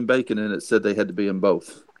Canadian Bacon, and it said they had to be in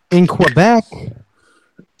both. in Quebec,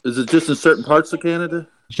 is it just in certain parts of Canada?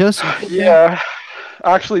 Yeah.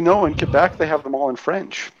 Actually, no. In Quebec, they have them all in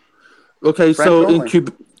French. Okay, French so only.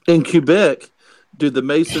 in Quebec, do the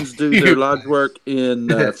Masons do their lodge work in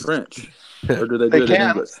French, or do they do it in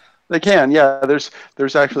English? They can. Yeah. There's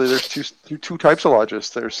two types of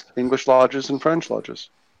lodges. There's English lodges and French lodges.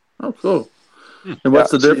 Oh, cool. And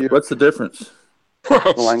what's the difference?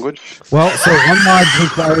 The language. Well, so one lodge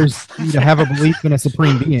requires you to have a belief in a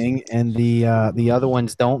supreme being, and the other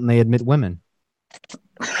ones don't, and they admit women.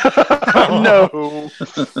 No.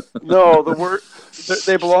 The word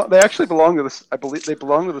they actually belong to this. I believe they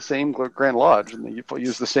belong to the same Grand Lodge, and they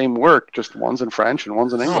use the same work. Just one's in French and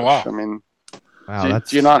one's in English. Oh, wow. I mean, wow,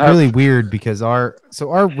 that's really weird because our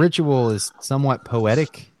ritual is somewhat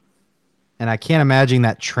poetic, and I can't imagine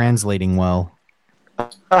that translating well.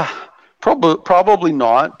 Probably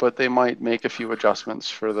not, but they might make a few adjustments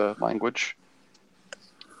for the language.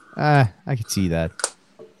 I could see that.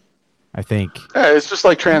 I think. Yeah, it's just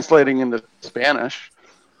like translating into Spanish.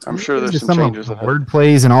 I'm sure there's some changes. Word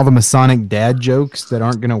plays and all the Masonic dad jokes that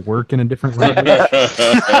aren't going to work in a different language.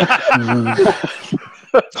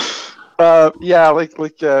 Yeah, like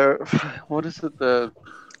what is it? The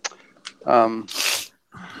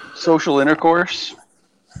social intercourse.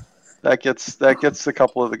 That gets a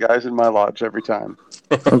couple of the guys in my lodge every time.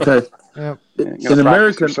 Okay. Yep. In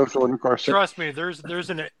American social intercourse. Trust me, there's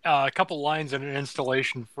a couple lines in an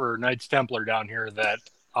installation for Knights Templar down here that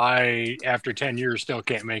I, after 10 years, still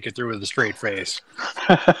can't make it through with a straight face.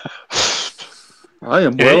 I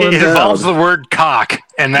am well It involves the word cock,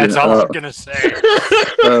 and that's all I'm gonna say.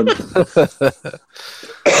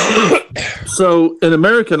 So in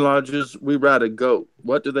American lodges, we ride a goat.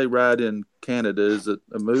 What do they ride in Canada? Is it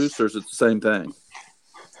a moose or is it the same thing?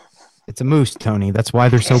 It's a moose, Tony. That's why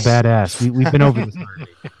they're so badass. We've been over this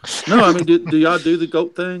already. No, I mean, do y'all do the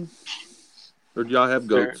goat thing? Or do y'all have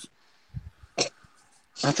goats?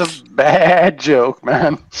 That's a bad joke,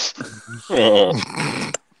 man. So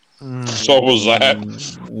was that.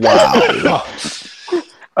 Wow.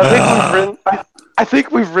 I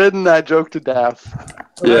think we've ridden that joke to death.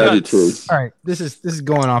 Yeah, I do too. All right, this is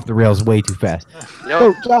going off the rails way too fast. Yep.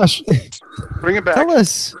 So, Josh, Bring it back. tell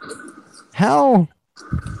us how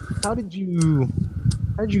did you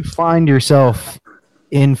find yourself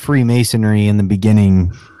in Freemasonry in the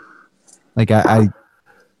beginning. Like I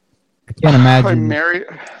can't imagine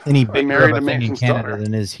any bigger of a thing in Canada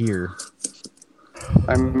than is here.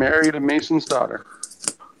 I married a Mason's daughter.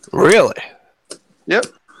 Really? Yep.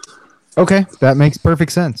 Okay, that makes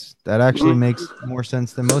perfect sense. That actually makes more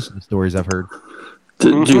sense than most of the stories I've heard.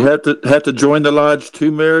 Did you have to join the lodge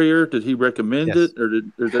to marry her? Did he recommend it, or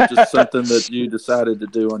is that just something that you decided to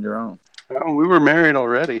do on your own? We were married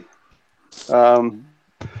already.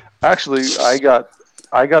 Actually, I got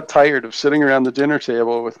tired of sitting around the dinner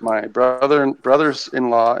table with my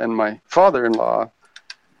brothers-in-law and my father-in-law,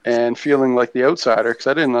 and feeling like the outsider because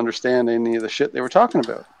I didn't understand any of the shit they were talking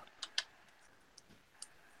about.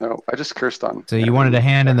 No, I just cursed on. So you wanted a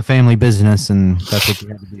hand in the family business, and that's what you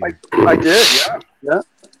had to do. I did, yeah.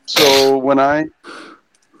 So when I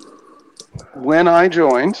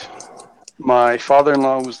joined, my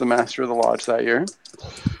father-in-law was the master of the lodge that year.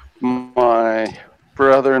 My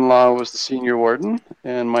brother-in-law was the senior warden,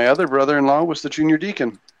 and my other brother-in-law was the junior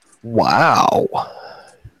deacon. Wow.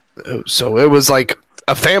 So it was like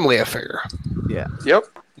a family affair. Yeah. Yep.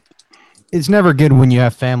 It's never good when you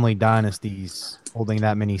have family dynasties holding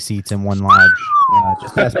that many seats in one lodge.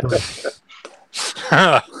 Just ask Bruce.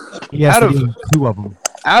 He has to do 2 of them.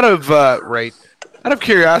 Out of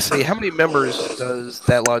curiosity, how many members does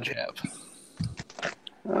that lodge have?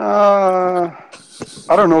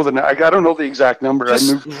 I don't know I don't know the exact number.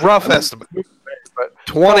 Just rough estimate. But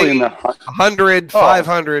 20, 100,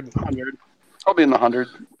 500. 100. Probably in the 100,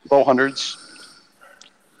 low hundreds.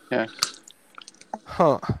 Yeah.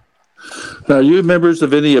 Huh. Now, are you members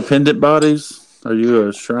of any appendant bodies? Are you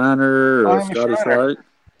a Shriner or a Scottish Rite?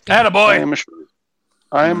 Attaboy!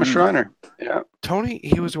 I am a Shriner. Yeah. Tony,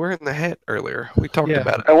 he was wearing the hat earlier. We talked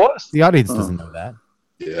about it. I was. The audience doesn't know that.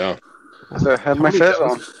 Yeah. I had my fez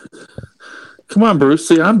on. Come on, Bruce.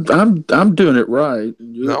 See, I'm doing it right.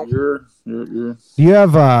 No. You're. Do you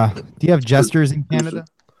have jesters in Canada,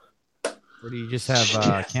 or do you just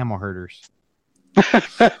have camel herders?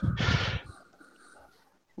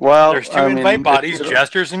 Well, there's 2 invite bodies,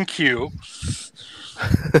 jesters and Q.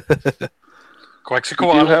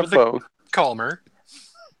 Quetzalcoatl with the Calmer.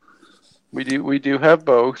 We do have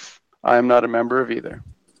both. I am not a member of either.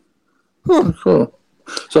 Oh, cool.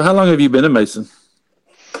 So how long have you been a Mason?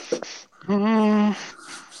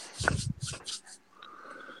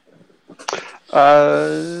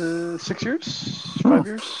 6 years, 5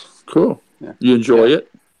 years. Cool. Yeah. You enjoy it?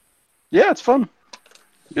 Yeah, it's fun.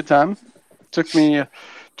 Good time. Took me a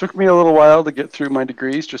little while to get through my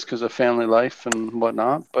degrees just because of family life and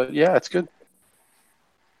whatnot. But yeah, it's good.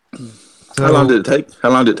 So, how long did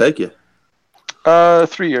it take you?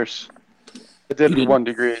 3 years. I did 1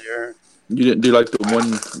 degree a year. You didn't do like the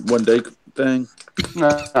one day thing?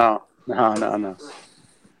 No.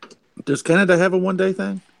 Does Canada have a 1 day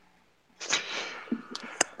thing?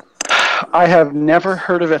 I have never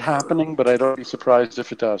heard of it happening, but I don't be surprised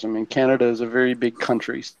if it does. I mean, Canada is a very big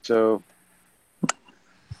country, so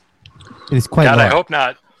it's quite. God, I hope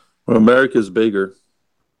not. Well, America's bigger.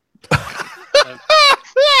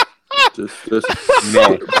 just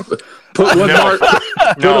no. Put one mark.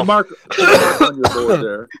 Put a mark on your board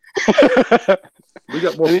there. We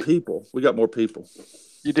got more people.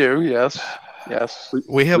 You do, yes.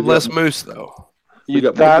 We have less moose, though. You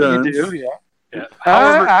do, yeah.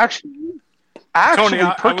 However, actually, Tony,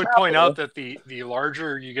 I would point out that the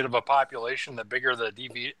larger you get of a population, the bigger the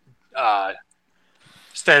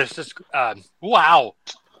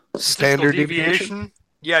standard deviation.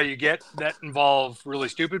 Yeah, you get that involve really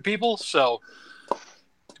stupid people. So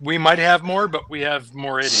we might have more, but we have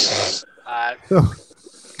more idiots.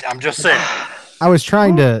 I'm just saying. I was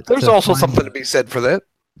trying to. There's also something to be said for that.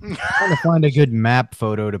 Trying to find a good map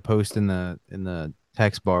photo to post in the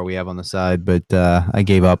text bar we have on the side, but I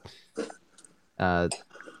gave up.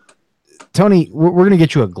 Tony, we're gonna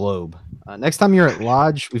get you a globe. Next time you're at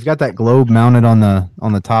Lodge, we've got that globe mounted on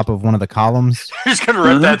the top of one of the columns. He's gonna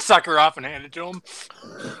rip that sucker off and hand it to him.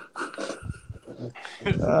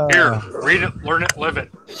 Here, read it, learn it, live it.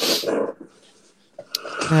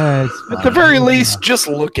 At the very least, just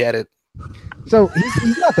look at it. So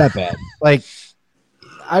he's not that bad. Like,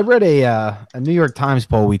 I read a New York Times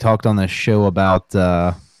poll we talked on this show about.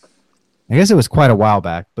 I guess it was quite a while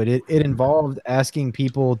back, but it involved asking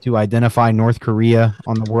people to identify North Korea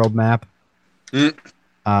on the world map.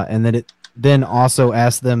 And then it then also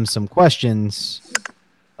asked them some questions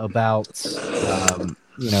about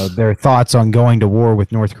their thoughts on going to war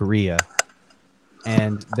with North Korea.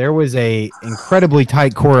 And there was a incredibly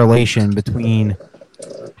tight correlation between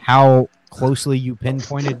how closely you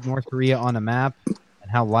pinpointed North Korea on a map and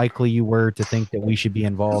how likely you were to think that we should be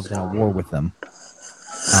involved in a war with them.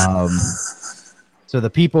 So the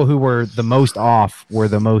people who were the most off were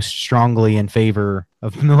the most strongly in favor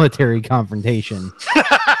of military confrontation.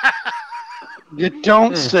 You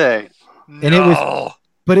don't say. And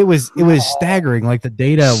it was staggering. Like the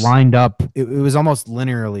data lined up. It was almost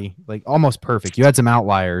linearly, like almost perfect. You had some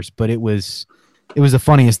outliers, but it was the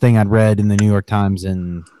funniest thing I'd read in the New York Times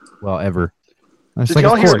in ever. I was Did like,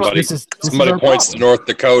 y'all of hear course, about this is Somebody our points problem. to North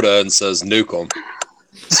Dakota and says nuke them.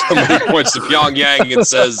 Somebody points to Pyongyang and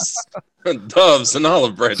says doves and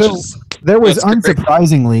olive branches. So there was That's great.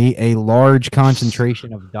 unsurprisingly a large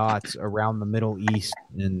concentration of dots around the Middle East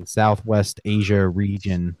and Southwest Asia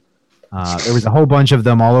region. There was a whole bunch of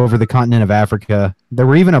them all over the continent of Africa. There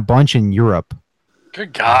were even a bunch in Europe.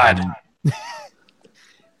 Good God.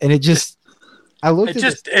 And it just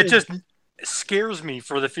scares me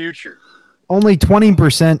for the future. only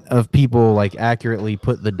 20% of people like accurately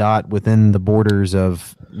put the dot within the borders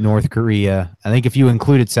of North Korea. I think if you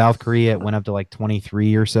included South Korea, it went up to like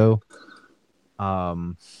 23 or so.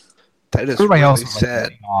 That is Everybody really else was sad.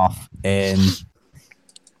 like, off, and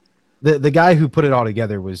the guy who put it all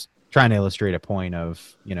together was trying to illustrate a point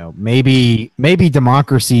of, maybe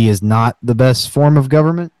democracy is not the best form of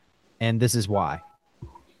government, and this is why.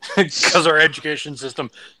 Because our education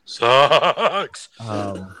system sucks.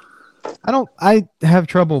 I have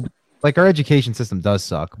trouble, like our education system does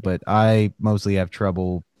suck, but I mostly have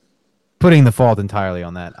trouble putting the fault entirely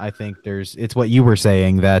on that. I think it's what you were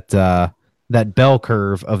saying, that that bell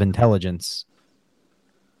curve of intelligence.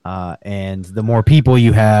 And the more people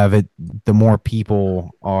you have, the more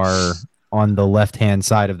people are on the left-hand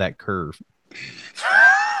side of that curve.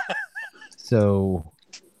 So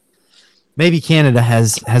maybe Canada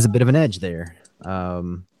has a bit of an edge there.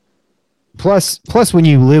 Plus, when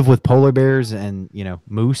you live with polar bears and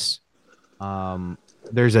moose,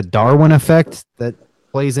 there's a Darwin effect that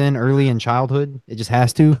plays in early in childhood. It just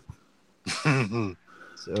has to.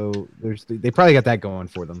 So they probably got that going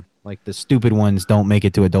for them. Like the stupid ones don't make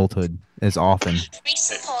it to adulthood as often.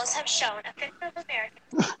 Recent polls have shown a fifth of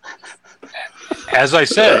Americans. As I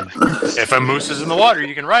said, if a moose is in the water,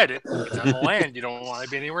 you can ride it. If it's on the land, you don't want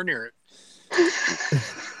to be anywhere near it.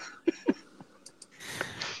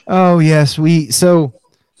 Oh yes, we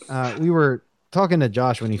were talking to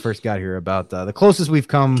Josh when he first got here about the closest we've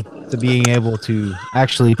come to being able to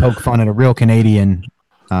actually poke fun at a real Canadian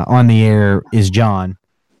on the air is John.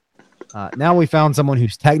 Now we found someone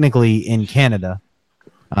who's technically in Canada.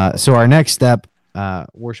 So our next step,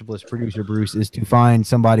 worshipless producer Bruce, is to find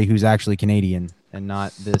somebody who's actually Canadian and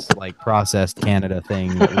not this like processed Canada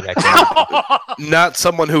thing. That we actually Not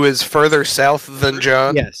someone who is further south than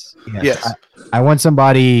John. Yes. Yes. I want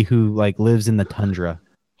somebody who like lives in the tundra.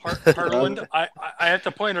 Harland, I have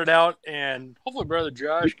to point it out, and hopefully Brother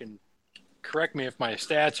Josh can correct me if my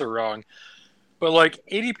stats are wrong. But like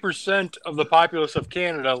 80% of the populace of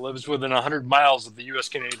Canada lives within 100 miles of the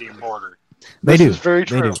U.S.-Canadian border. This is very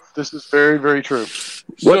true. This is very, very true.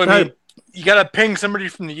 So you got to ping somebody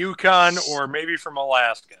from the Yukon or maybe from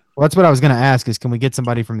Alaska. Well, that's what I was going to ask is, can we get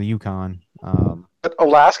somebody from the Yukon? But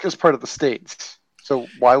Alaska is part of the States, so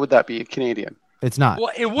why would that be a Canadian? It's not.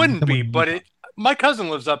 Well, it wouldn't be, but my cousin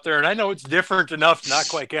lives up there, and I know it's different enough to not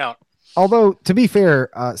quite count. Although, to be fair,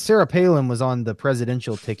 Sarah Palin was on the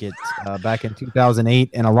presidential ticket back in 2008,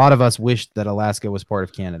 and a lot of us wished that Alaska was part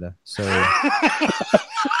of Canada. So,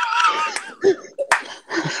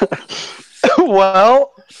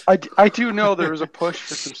 well, I do know there was a push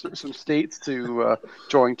for some states to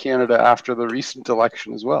join Canada after the recent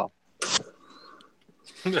election as well.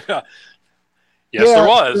 Yes, there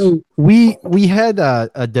was. So we had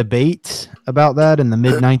a debate about that in the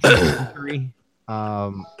mid 19th century.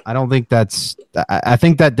 I don't think I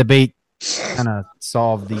think that debate kind of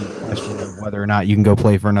solved the question of whether or not you can go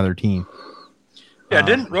play for another team. Yeah,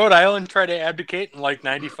 didn't Rhode Island try to abdicate in like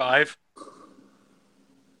 95?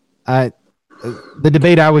 The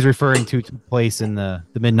debate I was referring to took place in the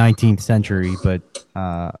mid 19th century, but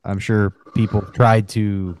I'm sure people tried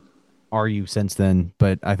to argue since then.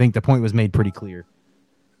 But I think the point was made pretty clear.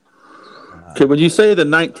 Okay, when you say the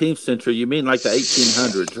 19th century, you mean like the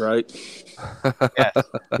 1800s, right?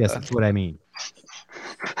 Yes, that's what I mean.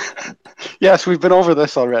 Yes, we've been over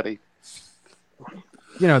this already.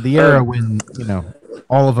 The era when,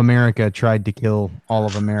 all of America tried to kill all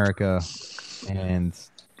of America and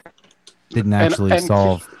didn't actually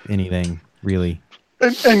solve anything, really.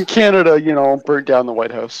 And Canada, burnt down the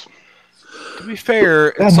White House. To be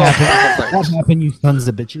fair, That happened, you sons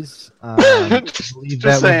of bitches. I believe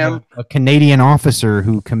that saying. was a Canadian officer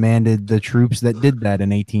who commanded the troops that did that in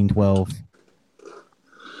 1812.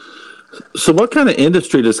 So what kind of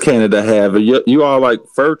industry does Canada have? Are you all like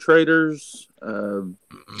fur traders?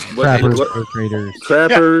 Trappers, fur traders.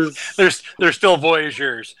 Trappers. Yeah. They're still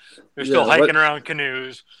voyageurs. They're still hiking around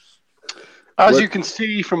canoes. As you can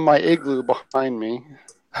see from my igloo behind me.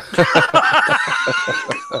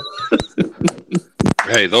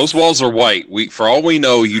 Hey, those walls are white. For all we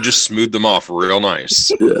know, you just smoothed them off real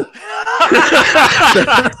nice. Yeah.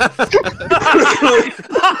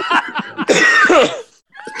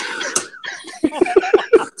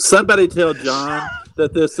 Somebody tell John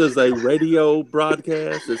that this is a radio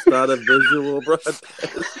broadcast. It's not a visual broadcast.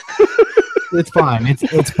 It's fine.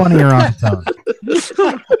 It's funnier on its own.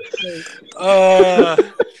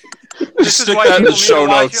 Just stick that in the show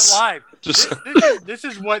notes. Live. This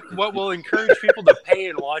is what will encourage people to pay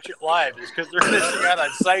and watch it live, is because they're missing out on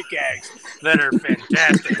sight gags that are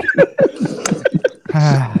fantastic.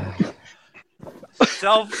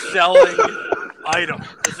 Self-selling item.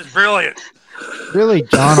 This is brilliant. Really,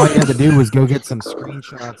 John, all you had to do was go get some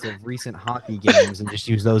screenshots of recent hockey games and just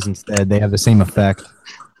use those instead. They have the same effect.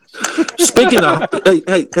 Speaking of,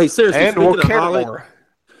 hey, seriously, And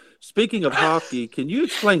speaking of hockey, can you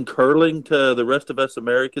explain curling to the rest of us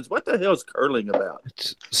Americans? What the hell is curling about?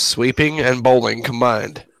 It's sweeping and bowling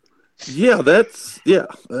combined. Yeah, that's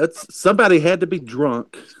somebody had to be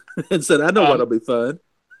drunk and said, "I know what'll be fun."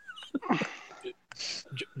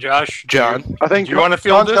 Josh, John, I think you want to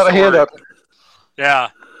feel John's this? got a hand up. Yeah,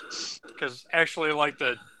 because actually,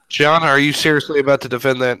 John, are you seriously about to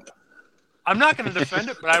defend that? I'm not going to defend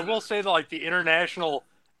it, but I will say that the international,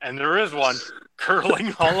 and there is one, Curling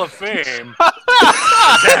Hall of Fame is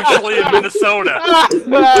actually in Minnesota.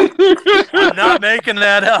 I'm not making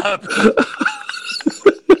that up.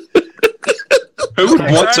 Who would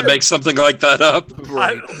want to make something like that up?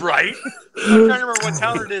 Right. I'm trying to remember what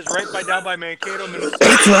town it is, down by Mankato, Minnesota.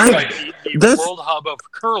 That's right. The world hub of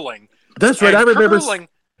curling. That's right. I remember.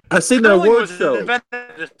 I seen the award show.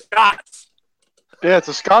 The Scots. Yeah, it's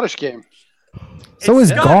a Scottish game. So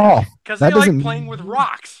is golf. Because they like playing with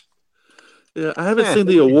rocks. Yeah, I haven't seen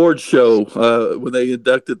the award show when they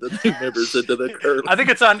inducted the new members into the curling. I think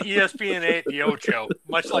it's on ESPN8, the Ocho,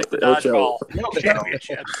 much like the dodgeball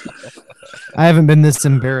championships. I haven't been this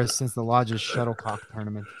embarrassed since the Lodge's shuttlecock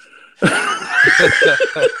tournament.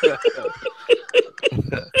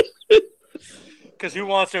 Because who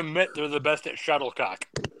wants to admit they're the best at shuttlecock?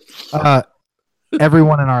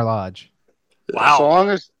 Everyone in our lodge. Wow.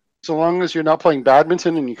 So long as you're not playing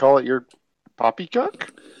badminton and you call it your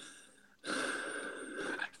poppycock?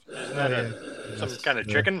 Isn't that some kind of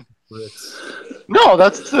chicken? No,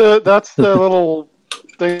 that's the little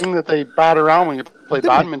thing that they bat around when you play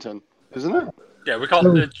badminton, isn't it? Yeah, we call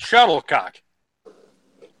it the shuttlecock.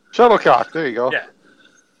 Shuttlecock, there you go. Yeah.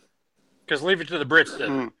 Because leave it to the Brits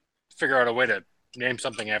to figure out a way to name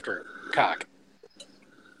something after a cock.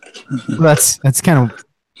 Well, that's kind of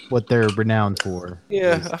what they're renowned for.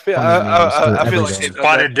 Yeah, I feel like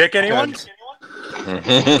Spotted dick, anyone?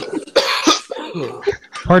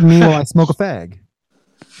 Pardon me while I smoke a fag.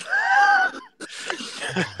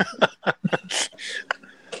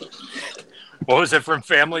 What was it from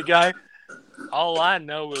Family Guy? All I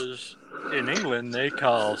know is in England they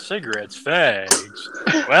call cigarettes fags.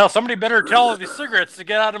 Well, somebody better tell these cigarettes to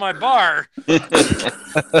get out of my bar. Damn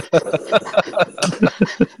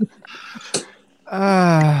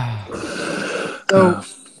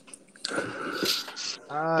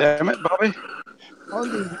it, Bobby. On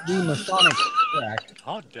the Masonic track.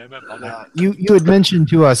 Oh, damn it, Bobby. You had mentioned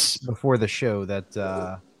to us before the show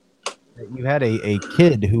that you had a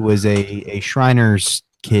kid who was a Shriner's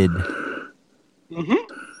kid. Mm-hmm.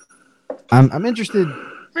 I'm interested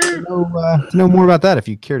to know more about that if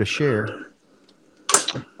you care to share.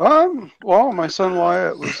 Well, my son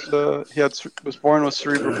Wyatt was born with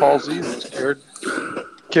cerebral palsy and was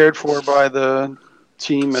cared for by the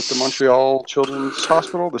team at the Montreal Children's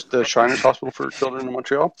Hospital, the Shriners Hospital for Children in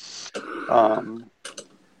Montreal.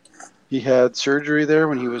 He had surgery there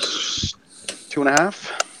when he was 2.5.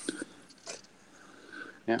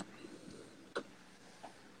 Yeah.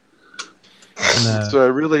 It's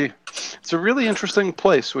a really interesting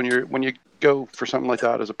place when you go for something like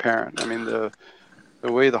that as a parent. I mean, the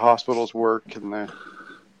way the hospitals work and the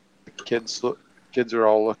kids are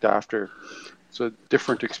all looked after. It's a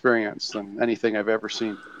different experience than anything I've ever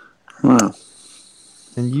seen. Wow.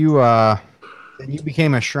 And you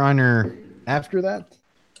became a Shriner after that?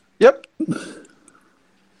 Yep.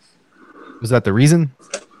 Was that the reason?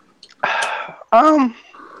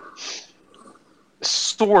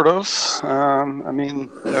 Sort of. I mean,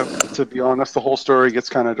 to be honest, the whole story gets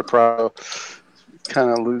kind of depressed. Kind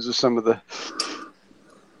of loses some of the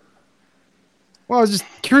Well, I was just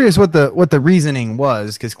curious what the reasoning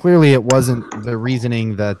was, because clearly it wasn't the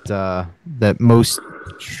reasoning that that most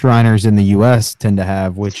Shriners in the U.S. tend to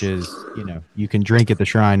have, which is, you can drink at the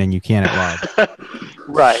shrine and you can't at lodge.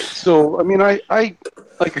 Right. So, I mean, I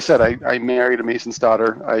like I said, I married a Mason's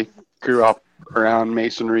daughter. I grew up around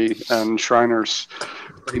Masonry and Shriners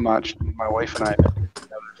pretty much. My wife and I have been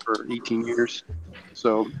together for 18 years.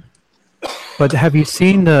 So, But have you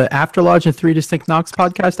seen the After Lodge and Three Distinct Knocks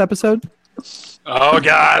podcast episode? Oh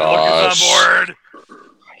God, Gosh. look on board.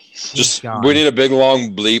 Just we need a big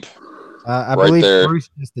long bleep. I Right believe there. Bruce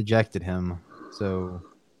just ejected him. So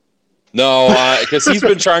No, because he's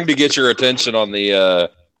been trying to get your attention on the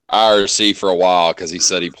IRC for a while because he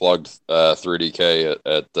said he plugged 3DK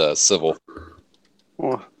at Civil.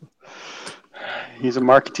 well, he's a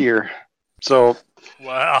marketeer. So,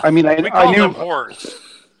 Wow. I mean, we I call knew. them whores.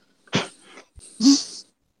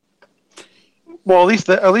 Well,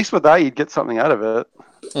 at least with that, you'd get something out of it.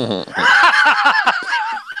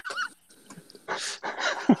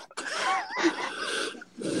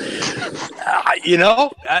 You're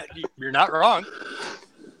not wrong.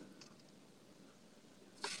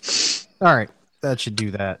 all right, that should do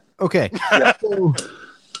that. Okay.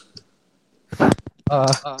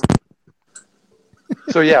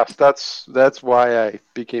 So yes, that's why I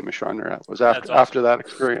became a Shriner. It was after that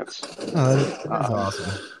experience. That's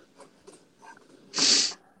awesome.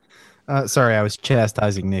 Sorry, I was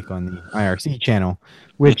chastising Nick on the IRC channel,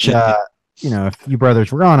 which, if you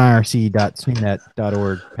brothers were on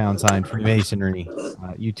irc.snoonet.org /Freemasonry,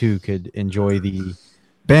 you too could enjoy the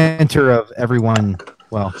banter of everyone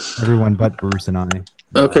but Bruce and I.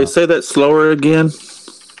 Okay, say that slower again.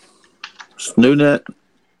 Snoonet.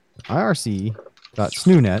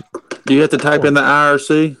 irc.snoonet. Do you have to type in the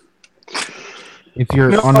IRC? If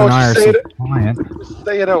you're on an IRC client.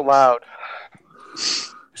 Say it out loud.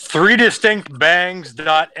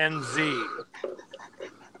 3distinctbangs.nz.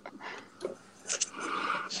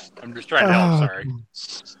 I'm just trying to help. Sorry.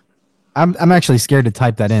 I'm actually scared to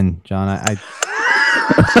type that in, John.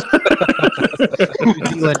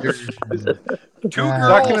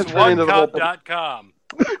 Twogirls1cup.com.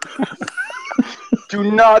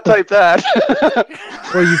 Do not type that.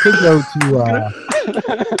 Well, you could go to.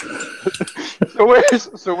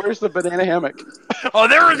 So where's the banana hammock? Oh,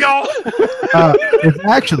 there we go. It's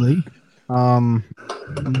actually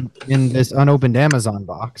in this unopened Amazon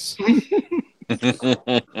box.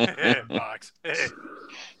 Box.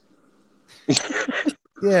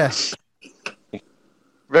 Yeah.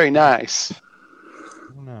 Very nice. I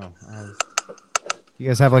don't know. You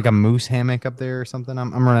guys have like a moose hammock up there or something?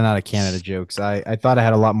 I'm running out of Canada jokes. I thought I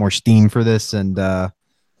had a lot more steam for this, and I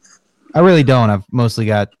really don't. I've mostly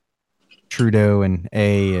got Trudeau and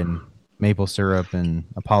A and maple syrup and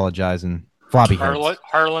apologize and floppy heads.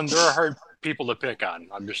 Harlan, there are hard people to pick on.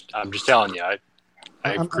 I'm just telling you.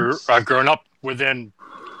 I've grown up within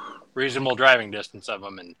reasonable driving distance of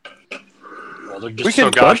them, and they're just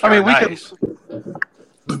nice.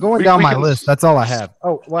 Going down my list. That's all I have.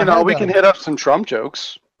 Oh, well, we can hit up some Trump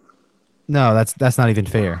jokes. No, that's not even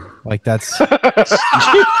fair. Like that's. I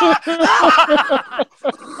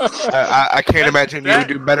can't imagine you would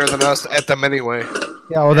do better than us at them anyway.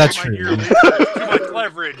 Yeah, well, that's true. Too much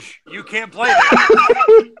leverage. You can't play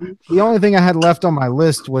that. The only thing I had left on my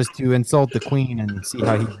list was to insult the Queen and see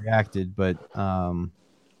how he reacted, but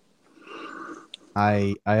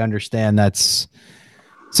I understand that's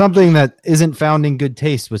something that isn't found in good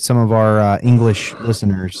taste with some of our English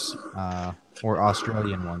listeners or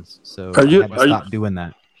Australian ones. So I had to stop doing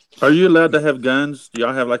that. Are you allowed to have guns? Do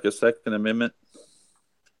y'all have like a Second Amendment?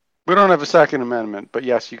 We don't have a Second Amendment, but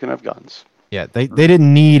yes, you can have guns. Yeah, they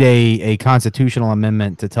didn't need a constitutional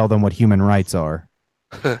amendment to tell them what human rights are.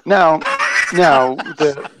 Now,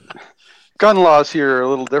 the gun laws here are a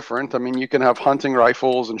little different. I mean, you can have hunting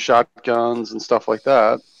rifles and shotguns and stuff like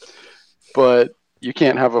that, but you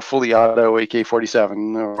can't have a fully auto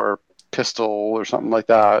AK-47 or pistol or something like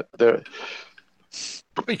that. You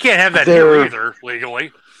can't have that here either,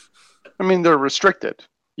 legally. I mean, they're restricted.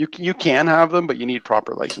 You can have them, but you need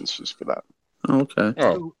proper licenses for that. Okay.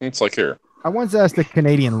 Oh, it's like here. I once asked a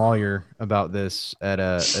Canadian lawyer about this at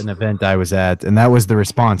an event I was at, and that was the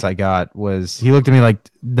response I got. Was he looked at me like,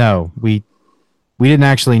 "No, we didn't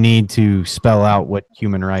actually need to spell out what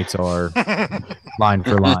human rights are line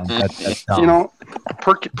for line." That's dumb.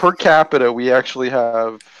 Per capita, we actually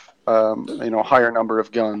have higher number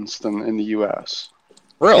of guns than in the U.S.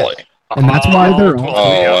 Really? And that's why they're. Oh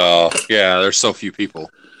well, yeah. There's so few people.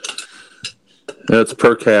 That's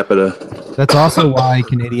per capita. That's also why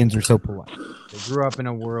Canadians are so polite. They grew up in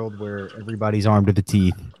a world where everybody's armed to the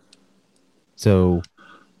teeth. So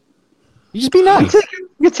You just be nice.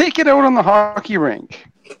 You take it out on the hockey rink.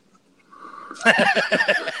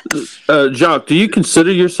 Jacques, do you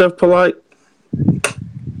consider yourself polite?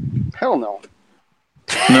 Hell no.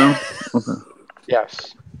 No. Okay.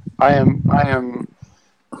 Yes, I am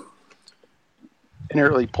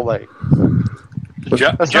inherently polite.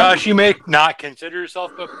 Josh, you may not consider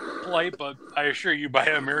yourself polite, but I assure you, by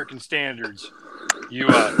American standards, you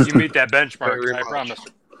meet that benchmark. I promise.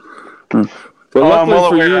 Well,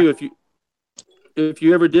 luckily for you, if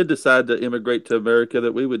you ever did decide to immigrate to America,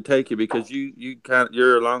 that we would take you because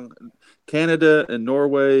you're along Canada and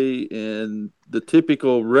Norway, and the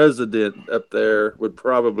typical resident up there would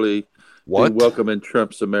probably be welcome in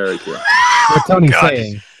Trump's America. What Tony's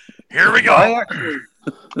saying. Here we go.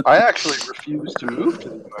 I actually refused to move to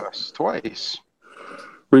the U.S. twice.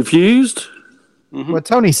 Refused? Mm-hmm. What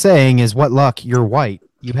Tony's saying is, what luck, you're white.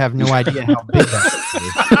 You have no idea how big that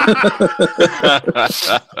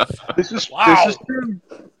is. This is true.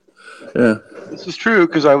 Yeah. This is true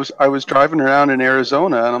because I was driving around in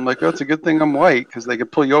Arizona and I'm like, oh, it's a good thing I'm white because they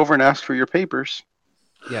could pull you over and ask for your papers.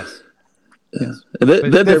 Yes. Yeah. And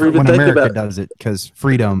they never even when think America about does it because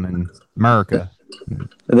freedom and America.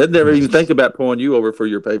 And they'd never even think about pulling you over for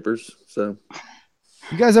your papers. So,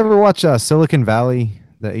 you guys ever watch Silicon Valley,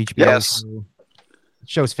 the HBO Yes. show? It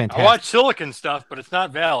show's fantastic. I watch Silicon stuff, but it's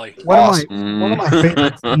not Valley. One of my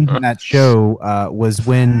favorite scenes in that show was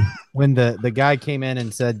when the guy came in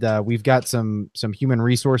and said, we've got some human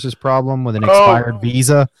resources problem with an expired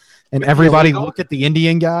visa, and everybody looked at the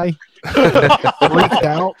Indian guy, freaked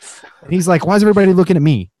out, and he's like, why is everybody looking at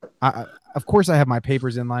me? Of course I have my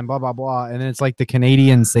papers in line, blah, blah, blah. And then it's like the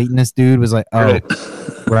Canadian Satanist dude was like, oh,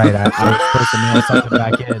 right, I was supposed to mail something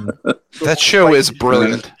back in. That show is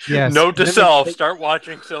brilliant. Yes. Note to self, start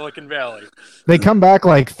watching Silicon Valley. They come back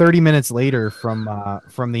like 30 minutes later from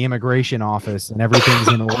the immigration office and everything's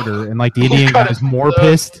in order. And like the Indian guy is more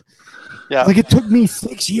pissed. Yeah. Like it took me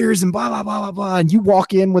 6 years and blah, blah, blah, blah, blah. And you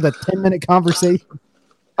walk in with a 10-minute conversation.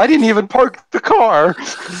 I didn't even park the car.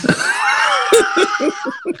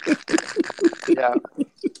 Yeah.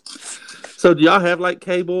 So do y'all have like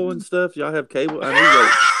cable and stuff? Y'all have cable? I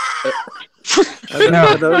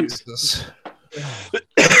know.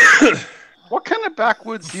 What kind of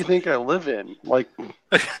backwoods do you think I live in? Like,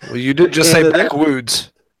 well, you did just say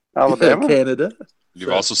backwoods. Alabama, Canada.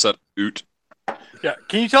 You've also said oot. Yeah.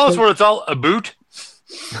 Can you tell us what it's all about?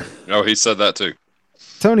 No, he said that too.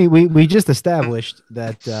 Tony, we just established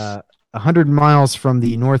that 100 miles from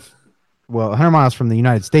the 100 miles from the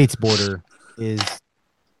United States border is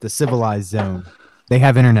the civilized zone. They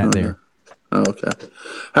have internet there. Oh, okay.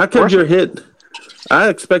 How come your head? I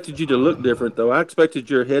expected you to look different, though. I expected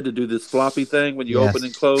your head to do this floppy thing when you open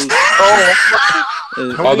and close.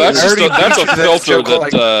 Oh, that's a filter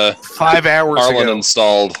that 5 hours Harlan ago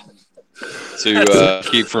installed to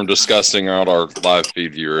keep from disgusting out our live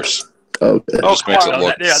feed viewers. Okay. Just makes it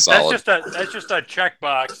look that's solid. just a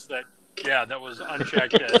checkbox that was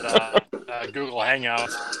unchecked at Google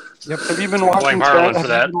Hangouts. Yep. Have you been watching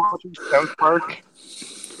South Park?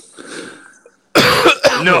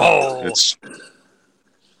 No.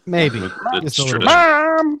 Maybe. It's Just a little tradition. bit.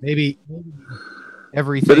 Mom! Maybe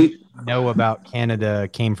everything you know about Canada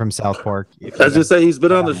came from South Park. I was just say he's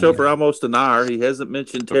been on the show for almost an hour. He hasn't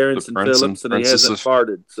mentioned Terrence and Prince Phillips, and he Princess hasn't of-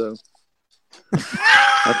 farted. So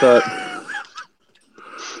I thought.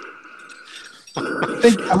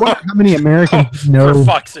 I wonder how many Americans know For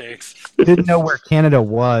fuck's sakes. didn't know where Canada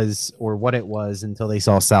was or what it was until they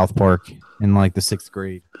saw South Park in like the 6th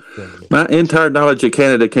grade. My entire knowledge of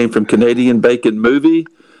Canada came from Canadian Bacon movie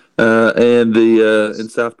and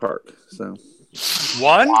South Park. So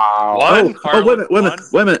One. wait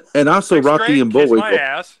a minute, and also Sixth Rocky grade, and kiss my Bullwinkle.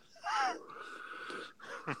 ass.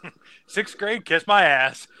 6th grade, kiss my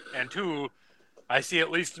ass, and 2, I see at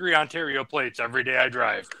least 3 Ontario plates every day I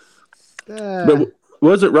drive. But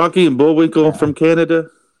was it Rocky and Bullwinkle from Canada?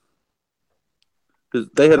 Because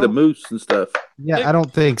they had the moose and stuff. Yeah, I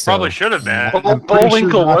don't think so. Probably should have been. I'm pretty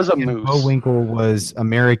Bullwinkle was a Rocky and moose. Bullwinkle was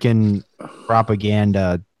American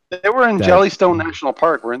propaganda. They were in Jellystone National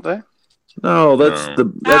Park, weren't they? No, that's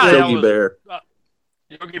Yogi Bear.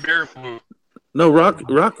 Yogi Bear movie. No,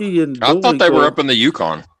 Rocky and I thought they Bullwinkle. were up in the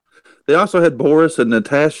Yukon. They also had Boris and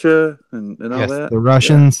Natasha and all Yes, that. the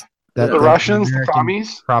Russians. Yeah. The Russians, the American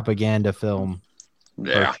commies? propaganda film.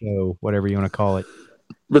 Yeah. Or show, whatever you want to call it.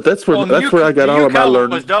 But that's where Well, where I got all of my Yukon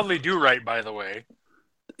learning. was Dudley Do Right, by the way.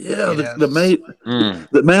 Yeah, Yes. the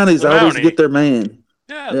Mounties The always Mountie. get their man.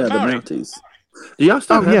 Yeah, Yeah, the the Mountie. Mounties. Do y'all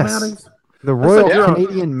still have yes. Mounties? The Royal like your-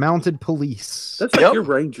 Canadian Mounted Police. That's like your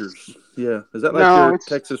Rangers. Yeah, is that like No, your it's-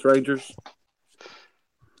 Texas Rangers?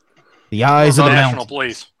 The eyes of the National mountain.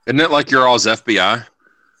 Police. Isn't it like you're all's FBI?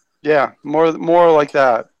 Yeah, more like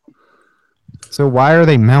that. So why are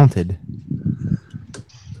they mounted?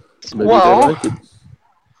 Maybe Well- they like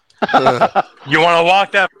it. You want to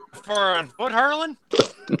walk that far on foot, Harlan?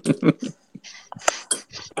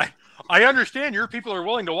 I understand your people are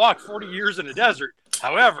willing to walk 40 years in a desert.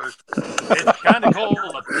 However, it's kind of cold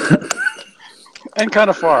up there. And kind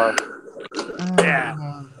of far.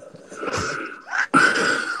 Yeah.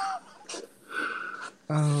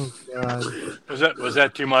 Oh God. Was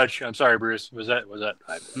that too much? I'm sorry, Bruce. Was that?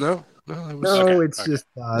 No, it was No, Okay, it's okay. just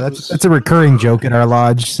that's a recurring joke at our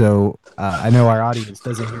lodge. So I know our audience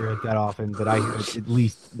doesn't hear it that often, but I hear it at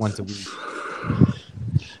least once a week.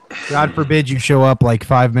 God forbid you show up like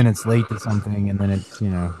 5 minutes late to something, and then it's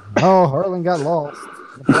oh, Harlan got lost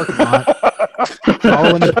in the parking lot,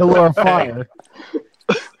 following a pillar of fire.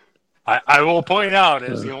 I will point out,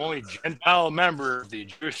 as the only Gentile member of the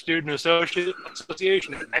Jewish Student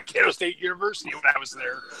Association at Mankato State University when I was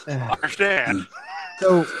there, I understand.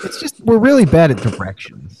 So it's just we're really bad at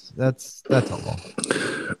directions. That's all.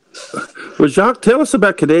 Well, Jacques, tell us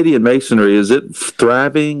about Canadian masonry. Is it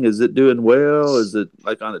thriving? Is it doing well? Is it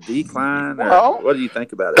like on a decline? Or Well- what do you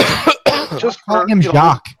think about it? Just Call for, him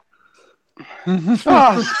Jacques. It's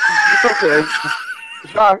okay.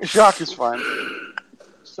 Jacques is fine.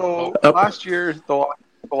 So last year, the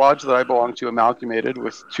lodge that I belonged to amalgamated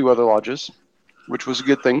with 2 other lodges, which was a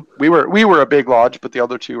good thing. We were a big lodge, but the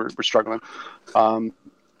other 2 were struggling.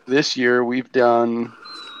 This year we've done,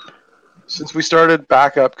 since we started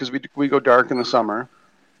back up because we go dark in the summer.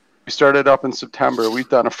 We started up in September. We've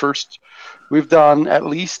done at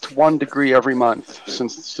least 1 degree every month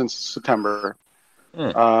since September.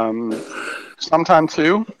 Sometime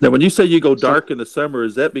 2. Now, when you say you go dark in the summer,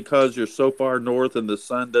 is that because you're so far north and the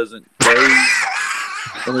sun doesn't raise?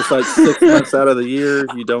 And it's like 6 months out of the year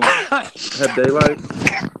you don't have daylight?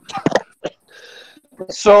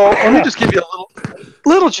 So let me just give you a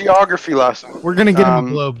little geography lesson. We're gonna get him a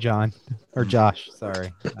globe, John or Josh.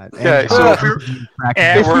 Sorry. Okay, so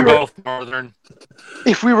if We're both northern.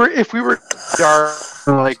 If we were dark,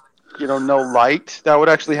 like no light, that would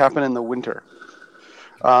actually happen in the winter.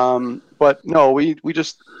 But no, we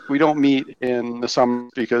don't meet in the summer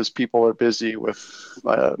because people are busy with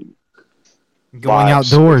going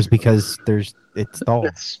lives. outdoors because it's dull.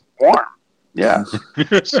 It's warm. Yeah.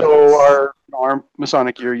 So our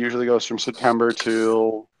Masonic year usually goes from September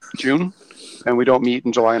to June, and we don't meet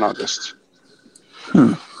in July and August.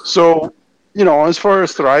 So, as far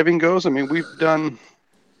as thriving goes, I mean, we've done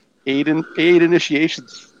 8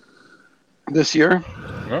 initiations this year.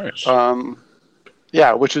 Nice.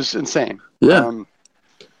 Yeah, which is insane. Yeah.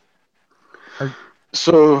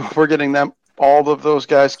 So we're getting all of those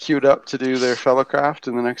guys queued up to do their fellowcraft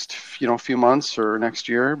in the next few months or next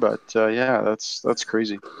year. But yeah, that's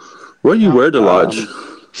crazy. What do you wear to lodge?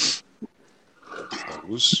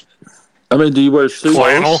 I mean, do you wear suits?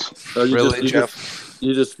 Flannel? Or Really, Jeff?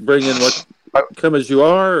 You just bring in what come as you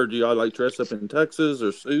are, or do y'all like dress up in tuxes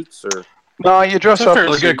or suits or? No, you dress That's a up.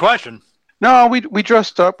 fairly good question. No, we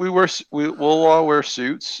dressed up. We'll all wear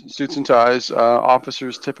suits and ties.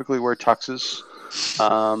 Officers typically wear tuxes,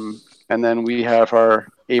 and then we have our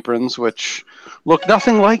aprons, which look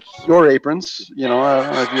nothing like your aprons. I don't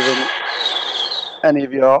know if any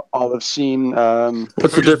of you all have seen.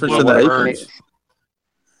 What's the difference in the aprons?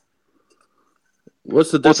 What's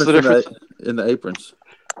the difference in the aprons?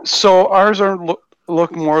 So ours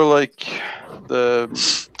look more like the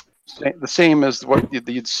same as what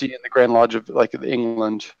you'd see in the Grand Lodge of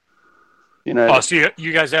England. So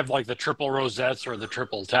you guys have like the triple rosettes or the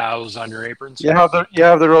triple towels on your aprons? You have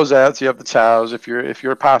the rosettes, you have the towels. If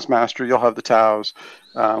you're a past master, you'll have the towels.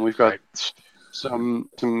 We've got some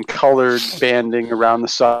colored banding around the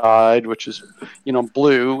side, which is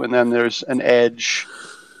blue, and then there's an edge.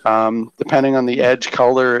 Depending on the edge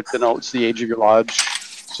color, it denotes the age of your lodge.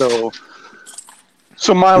 So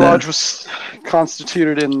my lodge was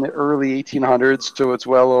constituted in the early 1800s, so it's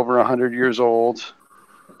well over 100 years old.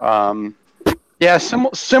 Yeah,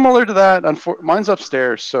 similar to that. Mine's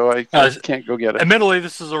upstairs, so I can't go get it. Admittedly,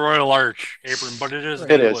 this is a Royal Arch apron, but it is.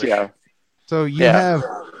 It is, yeah. So you have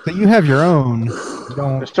your own. You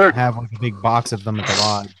don't have like a big box of them at the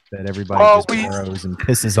lodge that everybody just borrows and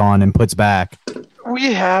pisses on and puts back.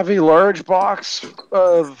 We have a large box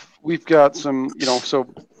of. We've got some, so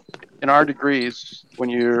in our degrees, when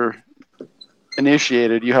you're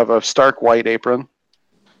initiated, you have a stark white apron,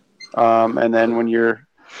 and then when you're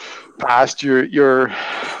past, your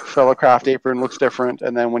fellow craft apron looks different,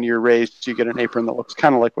 and then when you're raised, you get an apron that looks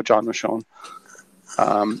kind of like what John was showing,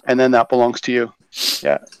 and then that belongs to you.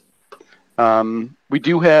 Yeah. We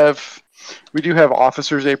do have We do have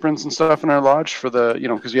officers' aprons and stuff in our lodge for the,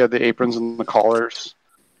 because you have the aprons and the collars.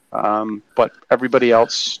 But everybody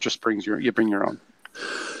else just bring your own.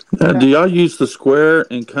 Do y'all use the square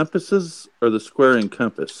and compasses or the square and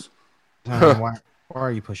compass? Why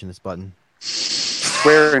are you pushing this button?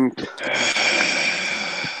 Square and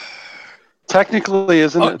technically,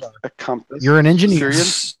 isn't it a compass? You're an engineer.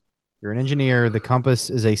 Serious? You're an engineer. The compass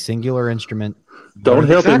is a singular instrument. Don't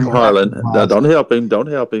help him, Harlan. No, don't help him. Don't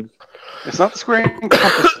help him. It's not the square and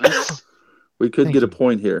compass. We could get a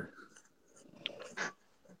point here.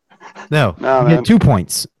 No, you get 2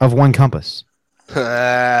 points of one compass.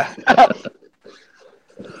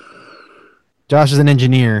 Josh is an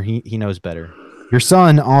engineer. He knows better. Your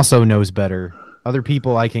son also knows better. Other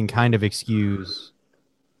people I can kind of excuse.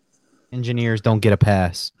 Engineers don't get a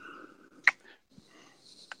pass.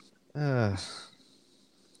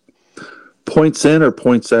 Points in or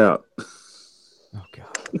points out? Oh,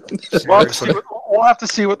 God. We'll have to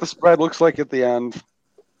see what the spread looks like at the end.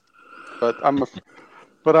 But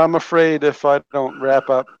I'm afraid if I don't wrap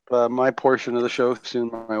up my portion of the show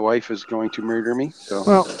soon, my wife is going to murder me. So.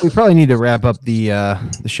 Well, we probably need to wrap up the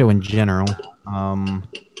show in general.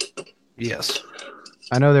 Yes.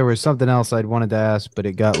 I know there was something else I'd wanted to ask, but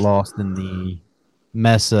it got lost in the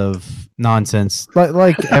mess of nonsense,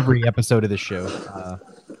 like every episode of the show.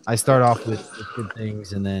 I start off with good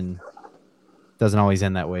things, and then it doesn't always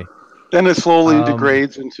end that way. Then it slowly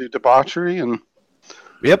degrades into debauchery, and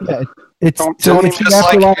yep. Yeah, it's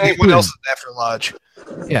just like anyone else after Lodge.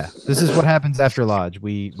 Yeah, this is what happens after Lodge.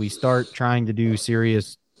 We start trying to do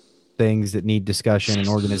serious things that need discussion and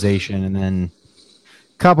organization, and then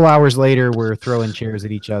a couple hours later, we're throwing chairs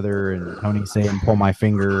at each other, and Tony's saying, "Pull my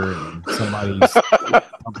finger," and somebody's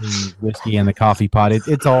pumping whiskey in the coffee pot.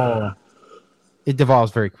 It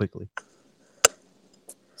devolves very quickly.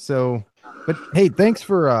 So, but hey, thanks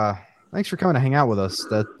for coming to hang out with us.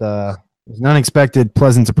 That was an unexpected,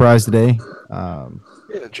 pleasant surprise today.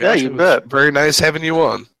 Josh, you bet. Very nice having you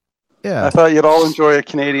on. Yeah, I thought you'd all enjoy a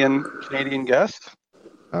Canadian guest.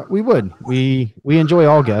 We would. We enjoy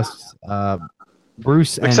all guests.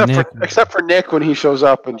 Bruce and Nick. Except for Nick when he shows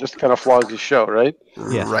up and just kind of flogs his show, right?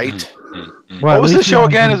 Yeah. Right. Well, what was the show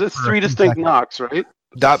again? Is it 3 Distinct Knocks, right?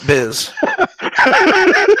 .biz.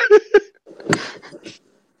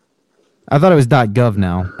 I thought it was .gov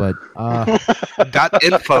now, but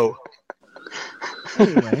 .info.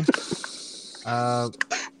 Anyway, I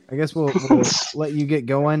guess we'll let you get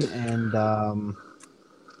going, and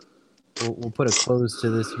we'll put a close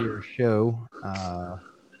to this here show.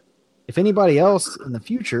 If anybody else in the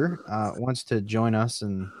future wants to join us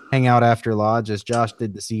and hang out after Lodge, as Josh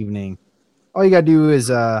did this evening, all you got to do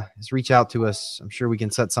is reach out to us. I'm sure we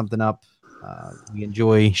can set something up. We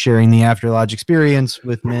enjoy sharing the After Lodge experience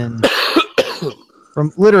with men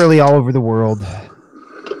from literally all over the world,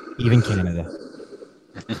 even Canada.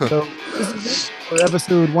 So this is it for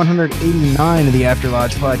episode 189 of the After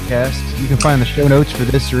Lodge podcast. You can find the show notes for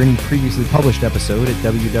this or any previously published episode at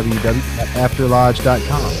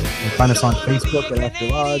www.afterlodge.com. You can find us on Facebook at After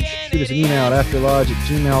Lodge. Shoot us an email at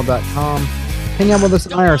afterlodge@gmail.com. Hang out with us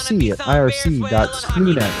at IRC at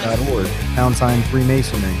irc.screenet.org, #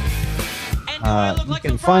 Freemasonry. You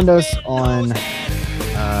can find us on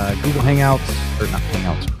Google Hangouts, or not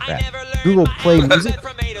Hangouts, crap. Google Play Music,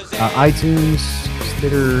 iTunes,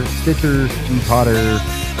 Stitcher, Potter,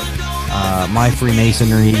 My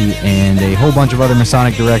Freemasonry, and a whole bunch of other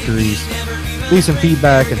Masonic directories. Leave some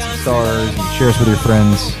feedback and some stars, and share us with your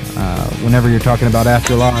friends. Whenever you're talking about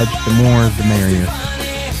After Lodge, the more the merrier.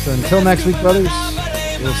 So until next week, brothers,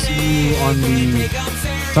 we'll see you on the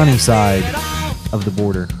sunny side of the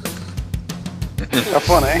border. Have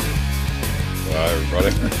fun, eh? Bye,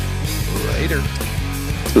 everybody.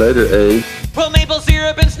 Later, eh? Well, maple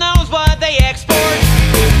syrup and snow's what they export.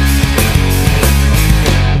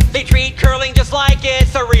 They treat curling just like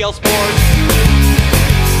it's a real sport.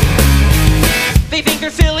 They think their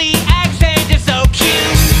silly accent is so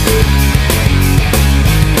cute.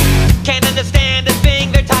 Can't understand a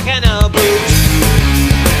thing they're talking about.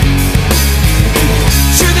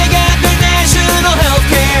 Sure, they got their national health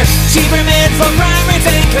care, cheaper meds for crime rates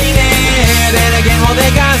and clean air. Then again, well,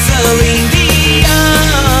 they got Celine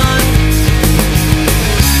Dion.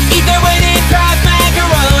 Eat their weight in Kraft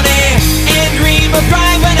macaroni and dream of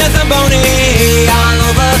driving a Zamboni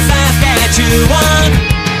all over Saskatchewan.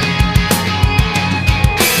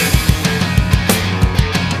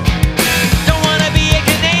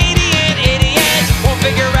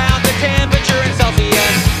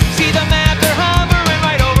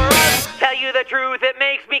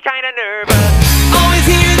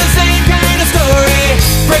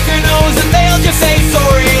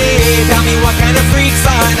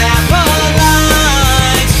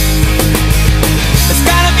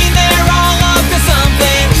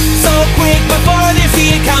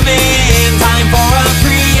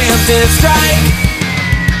 to strike.